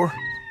asked for.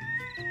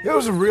 It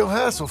was a real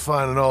hassle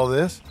finding all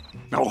this.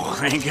 Oh,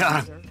 thank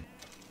God.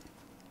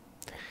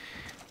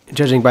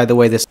 Judging by the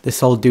way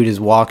this old dude is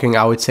walking,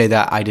 I would say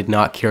that I did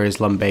not cure his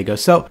lumbago.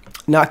 So,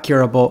 not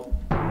curable.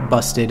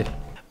 Busted.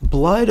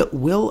 Blood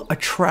will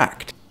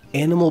attract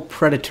animal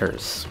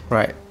predators.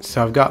 Right,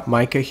 so I've got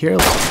Micah here.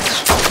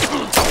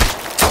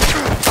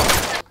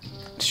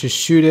 Let's just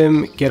shoot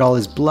him, get all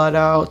his blood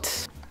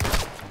out.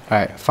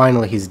 Alright,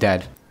 finally he's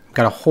dead.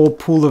 Got a whole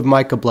pool of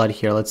Micah blood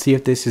here. Let's see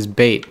if this is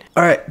bait.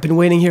 Alright, been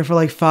waiting here for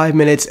like 5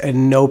 minutes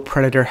and no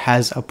predator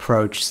has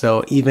approached.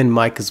 So even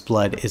Micah's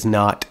blood is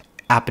not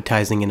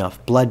appetizing enough.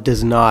 Blood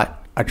does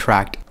not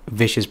attract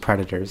vicious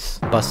predators.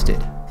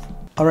 Busted.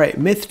 Alright,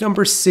 myth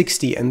number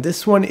 60. And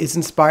this one is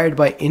inspired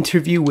by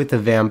Interview with a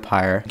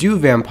Vampire. Do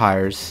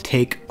vampires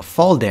take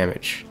fall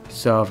damage?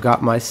 So I've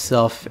got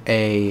myself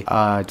a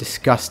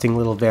disgusting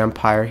little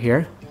vampire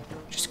here.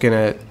 Just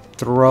gonna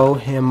throw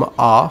him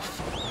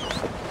off.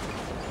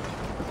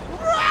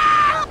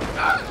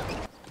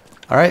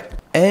 Alright,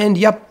 and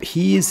yep,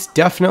 he's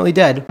definitely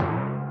dead.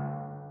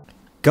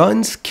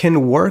 Guns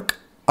can work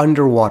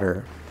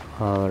underwater.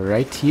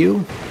 Alright, you.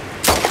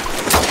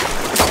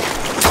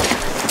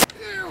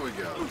 Here we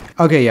go.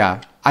 Okay,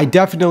 yeah, I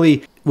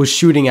definitely was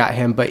shooting at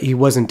him, but he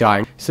wasn't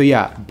dying. So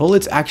yeah,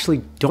 bullets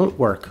actually don't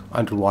work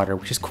underwater,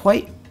 which is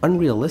quite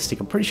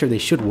unrealistic. I'm pretty sure they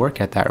should work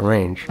at that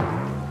range.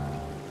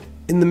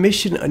 In the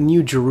mission A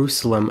New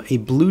Jerusalem, a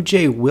blue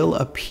jay will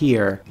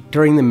appear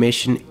during the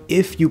mission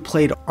if you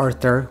played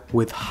Arthur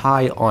with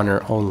high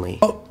honor only.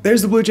 Oh,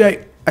 there's the blue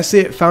jay. I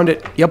see it, found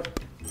it. Yep,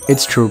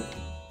 it's true.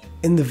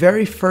 In the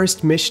very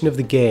first mission of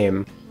the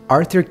game,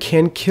 Arthur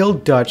can kill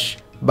Dutch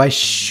by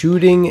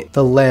shooting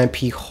the lamp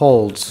he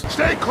holds.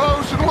 Stay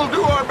close and we'll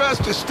do our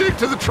best to stick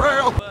to the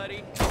trail.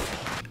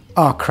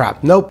 Oh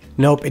crap, nope,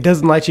 it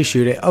doesn't let you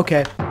shoot it,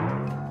 okay.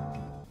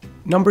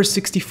 Number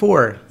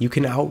 64, you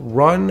can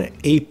outrun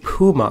a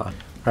puma.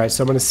 Alright,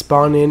 so I'm gonna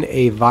spawn in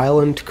a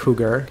violent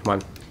cougar. Come on,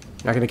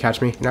 you're not gonna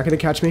catch me, you're not gonna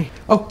catch me.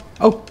 Oh,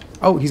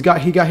 he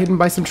got hidden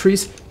by some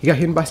trees.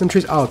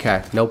 Oh,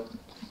 okay, nope.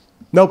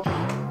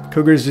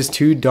 Cougar's just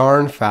too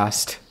darn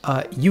fast.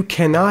 You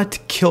cannot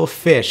kill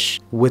fish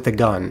with a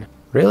gun.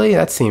 Really?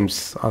 That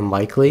seems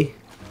unlikely.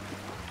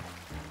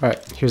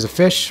 Alright, here's a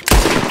fish.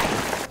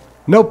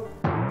 Nope.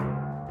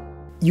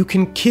 You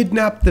can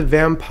kidnap the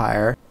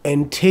vampire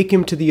and take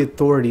him to the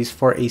authorities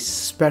for a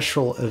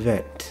special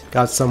event.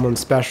 Got someone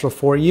special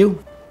for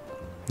you?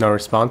 No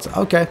response.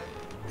 Okay.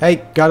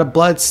 Hey, got a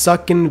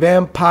blood-sucking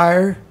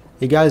vampire.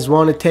 You guys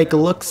want to take a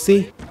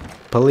look-see?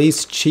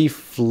 Police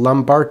Chief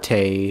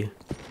Lambarte.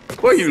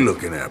 What are you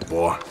looking at,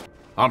 boy?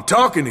 I'm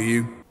talking to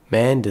you.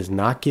 Man does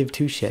not give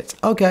two shits.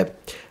 Okay,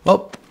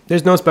 well,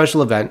 there's no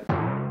special event.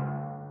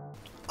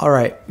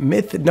 Alright,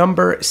 myth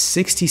number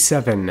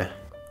 67.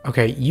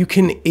 Okay, you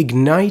can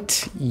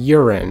ignite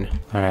urine.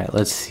 Alright,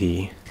 let's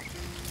see.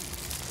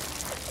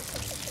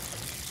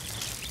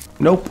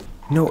 Nope.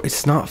 No,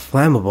 it's not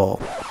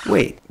flammable.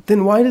 Wait,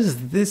 then why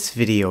does this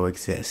video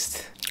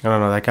exist? I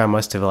don't know, that guy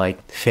must have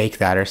like faked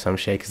that or some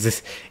shit, because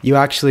this, you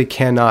actually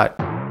cannot.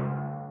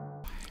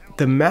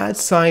 The mad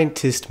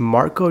scientist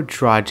Marko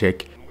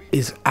Dragic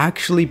is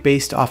actually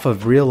based off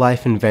of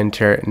real-life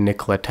inventor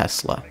Nikola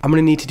Tesla. I'm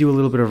gonna need to do a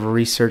little bit of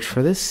research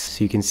for this,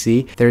 so you can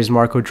see there's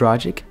Marko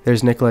Dragic,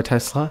 there's Nikola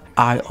Tesla.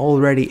 I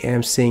already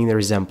am seeing the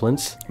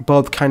resemblance.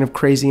 Both kind of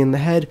crazy in the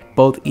head,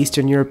 both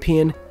Eastern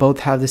European,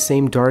 both have the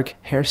same dark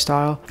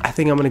hairstyle. I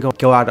think I'm gonna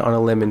go out on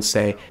a limb and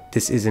say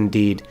this is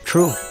indeed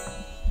true.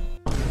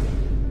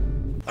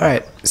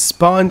 Alright,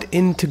 spawned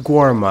into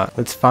Guarma.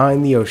 Let's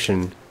find the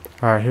ocean.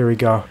 Alright, here we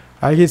go.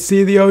 I can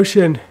see the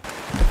ocean.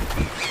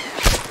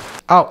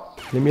 Ow!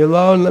 Leave me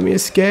alone, let me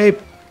escape!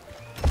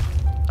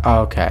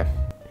 Okay.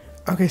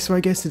 Okay, so I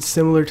guess it's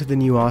similar to the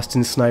new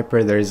Austin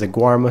sniper. There's a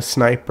Guarma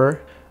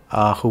sniper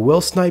who will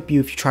snipe you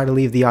if you try to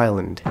leave the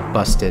island.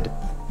 Busted.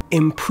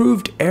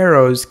 Improved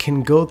arrows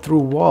can go through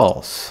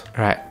walls.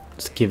 Alright,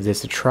 let's give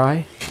this a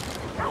try.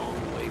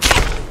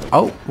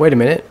 Oh, wait a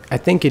minute. I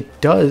think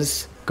it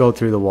does go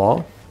through the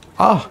wall.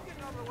 Oh,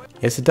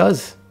 yes it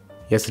does.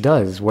 Yes it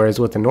does. Whereas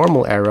with a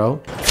normal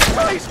arrow,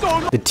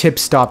 the tip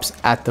stops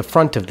at the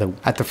front of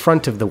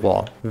the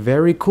wall.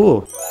 Very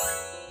cool.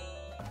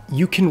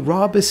 You can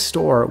rob a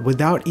store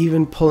without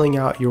even pulling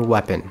out your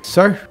weapon.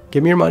 Sir,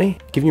 give me your money.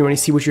 Give me your money.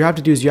 See, what you have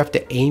to do is you have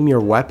to aim your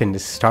weapon to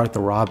start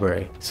the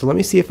robbery. So let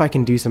me see if I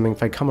can do something.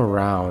 If I come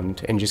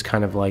around and just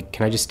kind of like,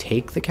 can I just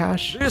take the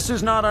cash? This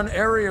is not an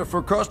area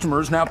for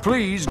customers. Now,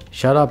 please.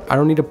 Shut up. I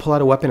don't need to pull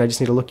out a weapon. I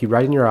just need to look you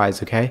right in your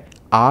eyes, okay?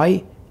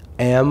 I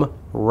am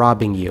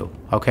robbing you,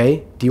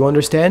 okay? Do you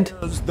understand?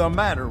 What's the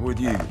matter with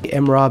you? I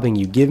am robbing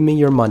you. Give me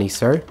your money,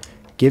 sir.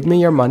 Give me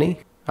your money.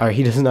 Alright,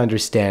 he doesn't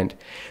understand.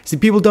 See,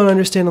 people don't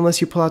understand unless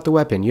you pull out the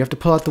weapon. You have to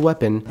pull out the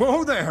weapon.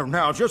 Whoa there,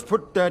 now just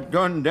put that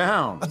gun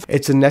down.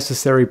 It's a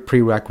necessary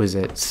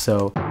prerequisite,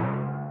 so...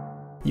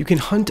 You can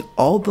hunt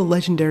all the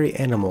legendary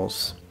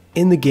animals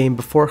in the game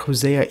before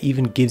Hosea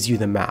even gives you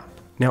the map.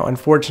 Now,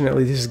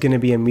 unfortunately, this is going to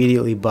be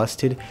immediately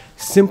busted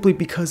simply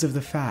because of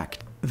the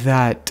fact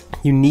that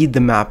you need the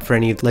map for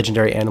any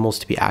legendary animals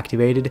to be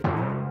activated.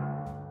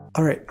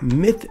 Alright,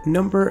 myth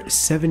number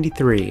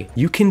 73.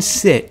 You can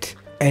sit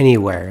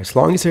anywhere. As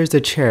long as there's a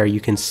chair,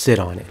 you can sit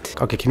on it.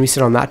 Okay, can we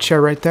sit on that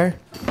chair right there?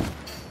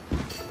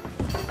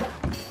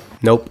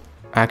 Nope.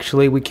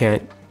 Actually, we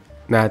can't.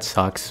 That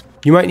sucks.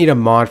 You might need a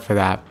mod for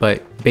that,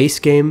 but base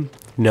game,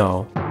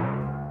 no.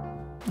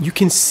 You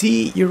can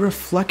see your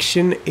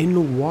reflection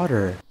in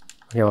water.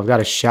 Okay, well, I've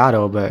got a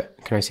shadow, but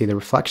can I see the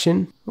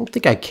reflection? I don't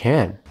think I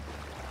can.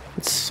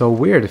 It's so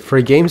weird. For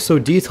a game so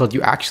detailed,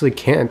 you actually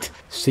can't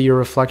see your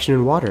reflection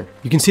in water.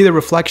 You can see the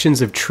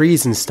reflections of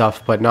trees and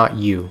stuff, but not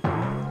you.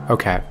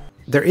 Okay.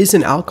 There is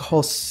an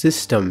alcohol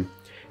system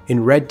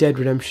in Red Dead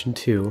Redemption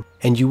 2,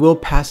 and you will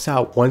pass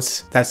out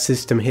once that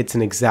system hits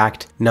an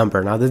exact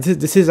number. Now,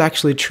 this is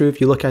actually true.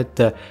 If you look at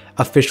the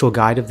official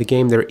guide of the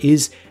game, there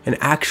is an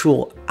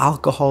actual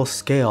alcohol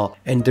scale,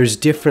 and there's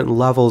different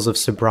levels of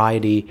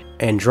sobriety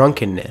and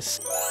drunkenness.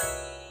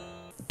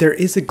 There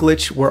is a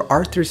glitch where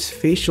Arthur's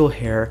facial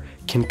hair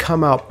can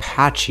come out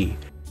patchy.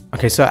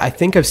 Okay, so I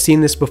think I've seen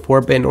this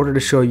before, but in order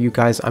to show you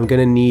guys, I'm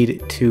gonna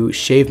need to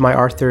shave my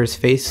Arthur's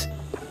face.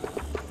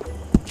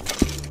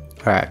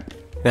 Alright,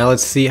 now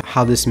let's see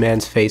how this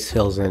man's face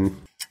fills in.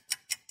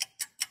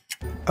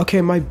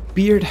 Okay, my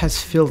beard has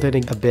filled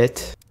in a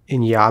bit.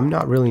 And yeah, I'm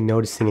not really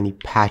noticing any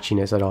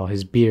patchiness at all.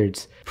 His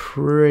beard's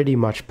pretty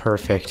much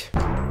perfect.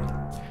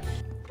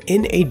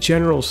 In a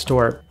general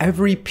store,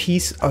 every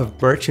piece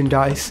of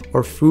merchandise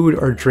or food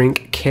or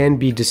drink can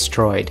be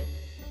destroyed.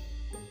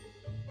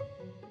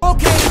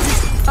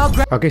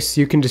 Okay,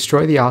 so you can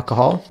destroy the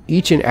alcohol.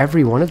 Each and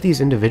every one of these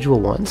individual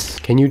ones.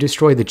 Can you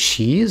destroy the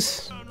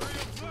cheese?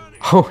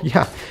 Oh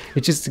yeah,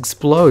 it just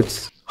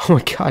explodes. Oh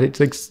my god, it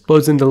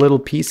explodes into little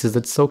pieces.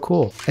 That's so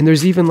cool. And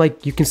there's even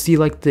like, you can see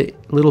like the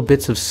little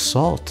bits of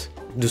salt.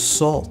 The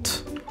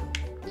salt.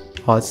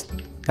 Oh,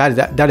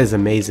 that is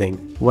amazing.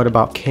 What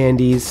about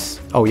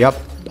candies? Oh, yep,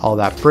 all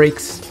that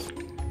breaks.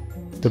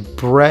 The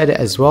bread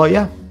as well,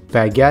 yeah.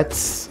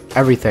 Baguettes,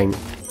 everything.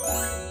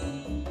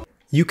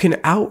 You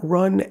can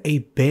outrun a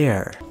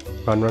bear.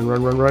 Run, run,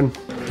 run, run, run.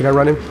 Can I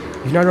run him?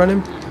 Can I run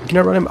him? Can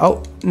I run him?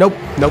 Oh, nope,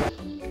 nope.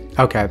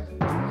 Okay.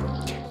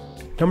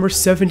 Number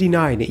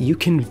 79, you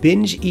can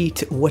binge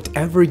eat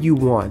whatever you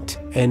want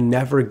and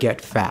never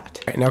get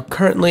fat. Right, now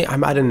currently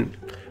I'm at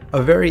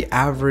a very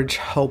average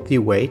healthy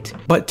weight,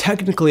 but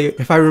technically,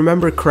 if I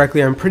remember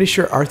correctly, I'm pretty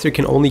sure Arthur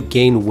can only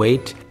gain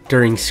weight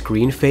during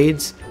screen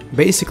fades.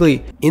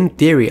 Basically, in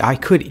theory, I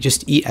could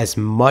just eat as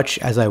much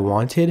as I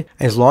wanted.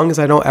 As long as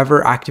I don't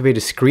ever activate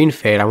a screen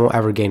fade, I won't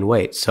ever gain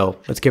weight. So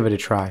let's give it a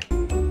try.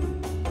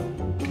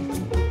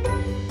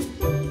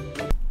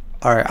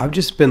 Alright, I've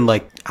just been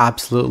like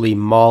absolutely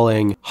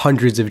mauling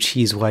hundreds of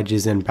cheese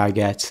wedges and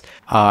baguettes.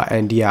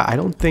 And yeah, I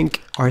don't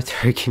think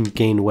Arthur can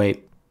gain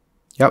weight.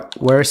 Yep,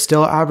 we're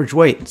still average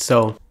weight,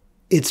 so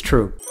it's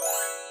true.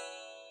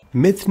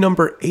 Myth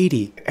number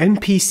 80.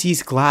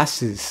 NPC's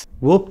glasses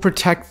will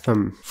protect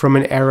them from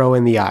an arrow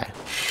in the eye.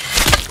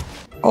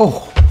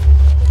 Oh!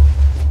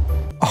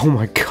 Oh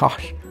my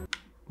gosh.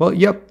 Well,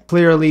 yep,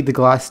 clearly the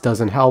glass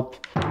doesn't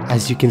help,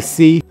 as you can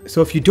see.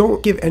 So if you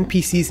don't give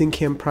NPCs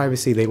in-camp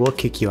privacy, they will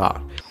kick you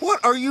out.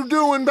 What are you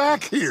doing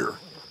back here?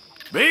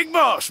 Big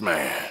boss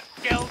man.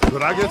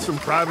 Could I get some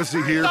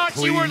privacy here,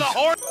 please?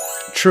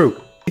 True.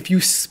 If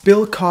you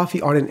spill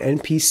coffee on an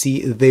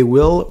NPC, they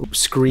will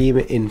scream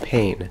in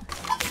pain.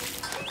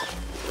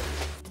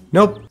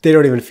 Nope, they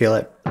don't even feel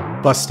it.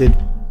 Busted.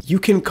 You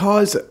can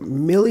cause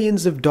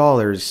millions of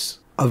dollars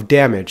of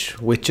damage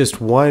with just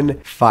one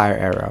fire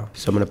arrow.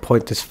 So I'm going to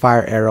point this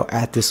fire arrow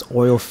at this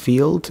oil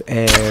field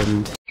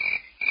and...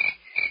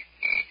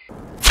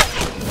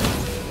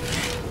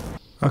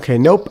 Okay,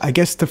 nope, I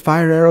guess the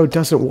fire arrow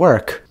doesn't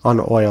work on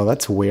oil.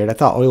 That's weird. I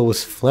thought oil was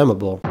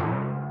flammable.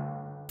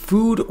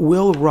 Food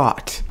will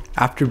rot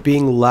after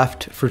being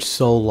left for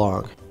so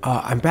long.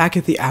 I'm back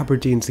at the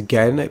Aberdeens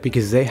again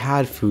because they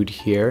had food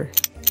here.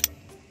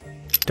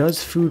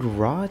 Does food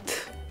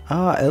rot?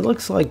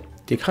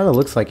 It kind of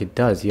looks like it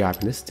does. Yeah, I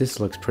mean, this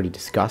looks pretty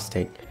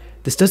disgusting.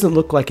 This doesn't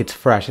look like it's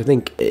fresh. I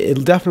think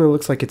it definitely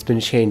looks like it's been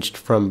changed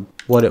from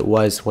what it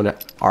was when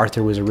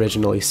Arthur was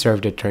originally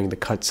served it during the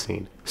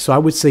cutscene. So I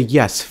would say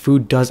yes,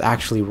 food does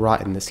actually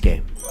rot in this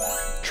game.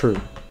 True.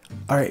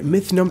 Alright,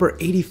 myth number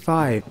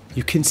 85.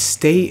 You can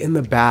stay in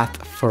the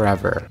bath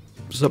forever.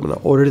 So I'm going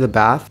to order the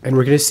bath, and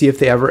we're going to see if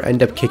they ever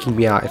end up kicking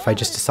me out if I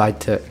just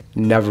decide to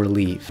never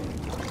leave.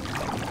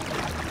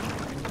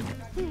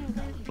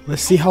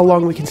 Let's see how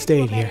long we can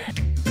stay in here.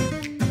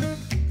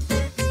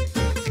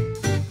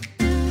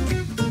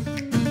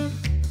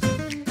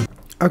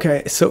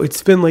 Okay, so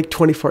it's been like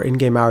 24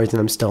 in-game hours and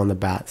I'm still in the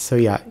bath. So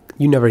yeah,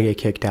 you never get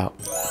kicked out.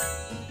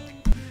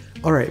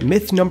 Alright,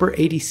 myth number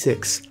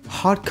 86.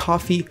 Hot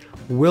coffee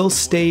will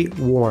stay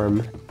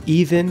warm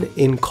even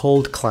in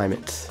cold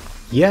climates.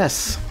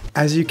 Yes,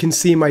 as you can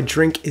see, my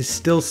drink is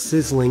still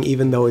sizzling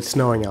even though it's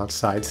snowing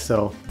outside.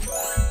 So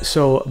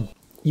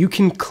you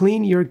can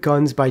clean your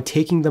guns by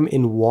taking them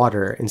in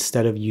water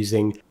instead of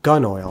using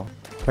gun oil.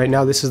 Right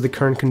now, this is the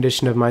current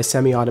condition of my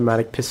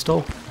semi-automatic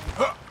pistol.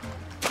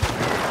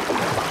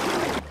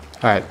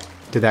 Alright,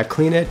 did that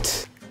clean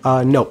it?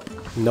 Nope.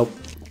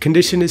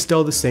 Condition is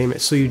still the same,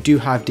 so you do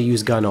have to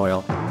use gun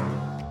oil.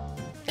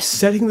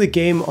 Setting the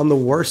game on the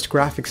worst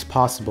graphics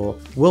possible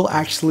will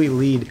actually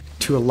lead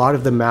to a lot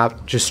of the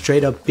map just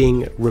straight up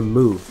being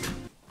removed.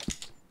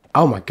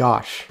 Oh my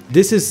gosh.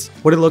 This is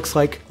what it looks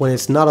like when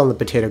it's not on the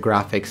potato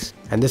graphics,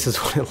 and this is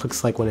what it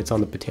looks like when it's on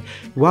the potato.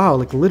 Wow,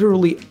 like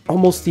literally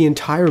almost the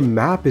entire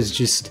map is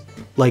just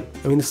like,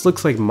 I mean, this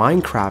looks like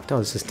Minecraft. Oh,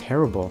 this is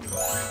terrible.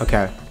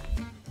 Okay.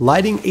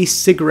 Lighting a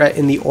cigarette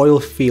in the oil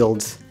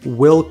fields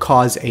will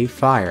cause a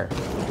fire.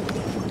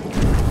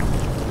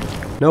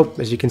 Nope,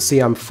 as you can see,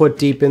 I'm foot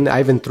deep in. I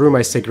even threw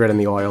my cigarette in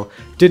the oil.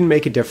 Didn't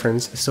make a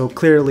difference, so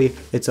clearly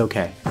it's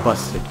okay.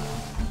 Busted.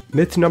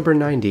 Myth number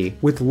 90.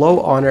 With low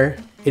honor,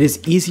 it is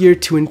easier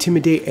to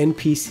intimidate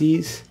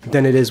NPCs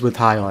than it is with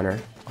high honor.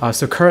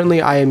 So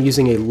currently I am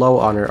using a low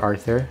honor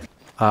Arthur.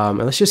 And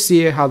let's just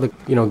see how the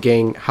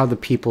how the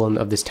people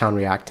of this town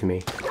react to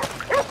me.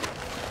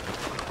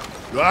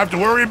 Do I have to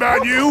worry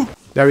about you?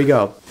 There we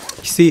go.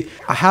 You see,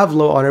 I have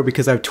low honor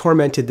because I've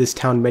tormented this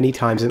town many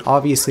times and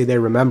obviously they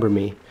remember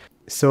me.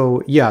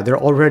 So yeah, they're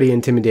already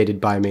intimidated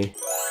by me.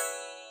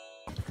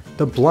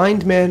 The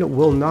blind man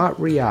will not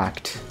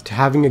react to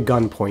having a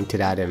gun pointed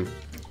at him.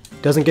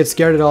 Doesn't get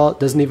scared at all,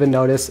 doesn't even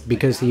notice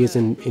because he is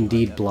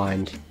indeed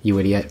blind, you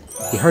idiot.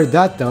 You heard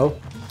that though.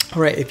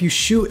 Alright, if you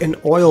shoot an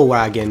oil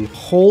wagon,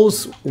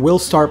 holes will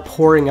start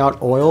pouring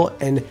out oil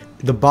and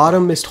the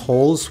bottommost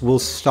holes will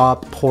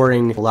stop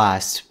pouring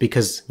last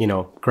because, you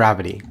know,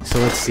 gravity. So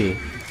let's see.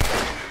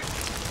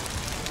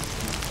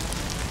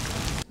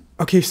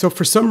 Okay, so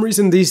for some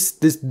reason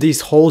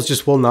these holes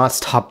just will not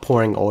stop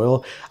pouring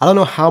oil. I don't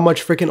know how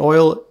much freaking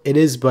oil it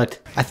is, but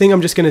I think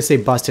I'm just gonna say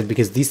busted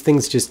because these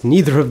things just,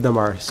 neither of them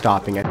are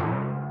stopping it.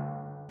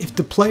 If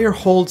the player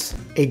holds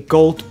a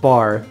gold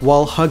bar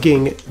while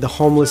hugging the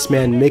homeless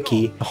man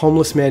Mickey, the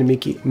homeless man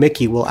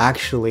Mickey will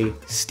actually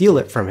steal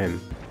it from him.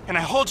 Can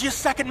I hold you a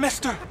second,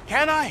 mister?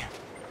 Can I?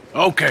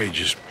 Okay,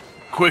 just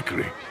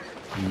quickly.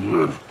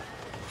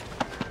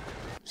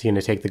 Is he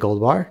gonna take the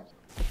gold bar?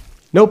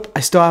 Nope, I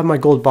still have my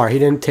gold bar. He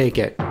didn't take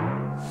it.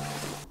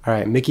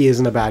 Alright, Mickey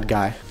isn't a bad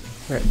guy.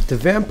 Alright, the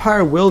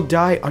vampire will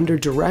die under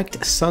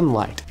direct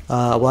sunlight.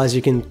 Well, as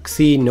you can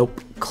see,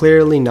 nope,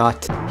 clearly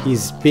not.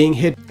 He's being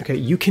hit. Okay,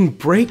 you can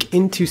break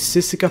into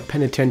Sisika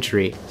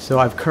Penitentiary. So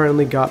I've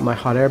currently got my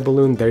hot air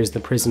balloon. There's the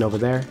prison over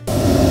there.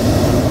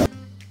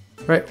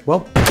 Alright,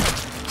 well.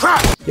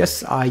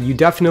 Yes, you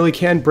definitely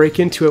can break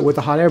into it with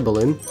a hot air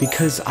balloon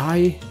because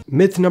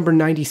myth number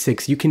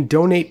 96, you can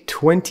donate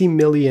 20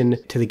 million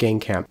to the gang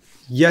camp.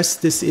 Yes,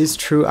 this is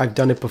true. I've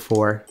done it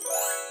before.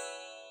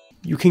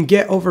 You can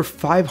get over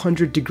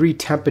 500-degree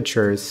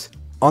temperatures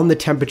on the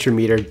temperature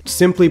meter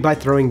simply by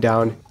throwing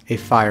down a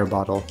fire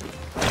bottle.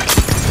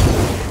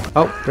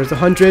 Oh, there's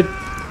 100.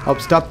 Oh,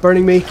 stop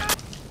burning me.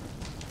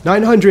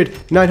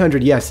 900.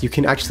 900. Yes, you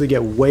can actually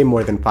get way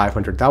more than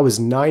 500. That was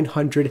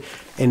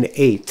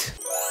 908.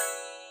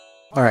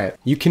 All right,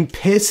 you can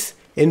piss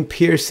in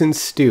Pearson's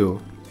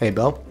stew. Hey,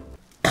 Bill.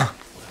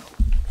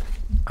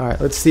 All right,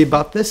 let's see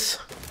about this.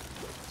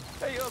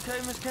 Are you okay,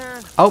 Miss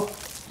Karen? Oh,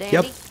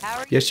 yep.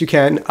 Yes, you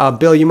can.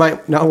 Bill, you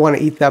might not want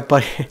to eat that,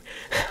 buddy.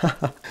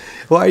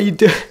 What are you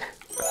doing?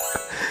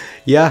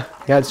 Yeah,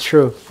 it's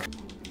true.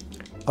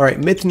 All right,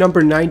 myth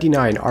number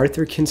 99.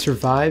 Arthur can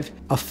survive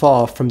a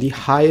fall from the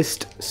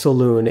highest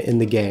saloon in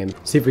the game.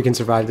 See if we can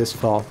survive this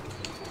fall.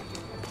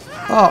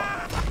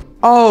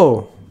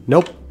 Oh,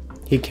 nope,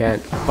 he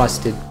can't.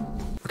 Busted.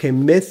 Okay,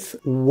 myth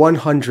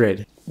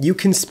 100. You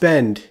can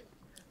spend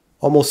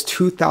almost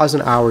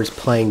 2,000 hours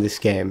playing this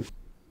game.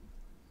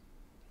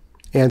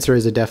 Answer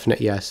is a definite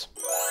yes.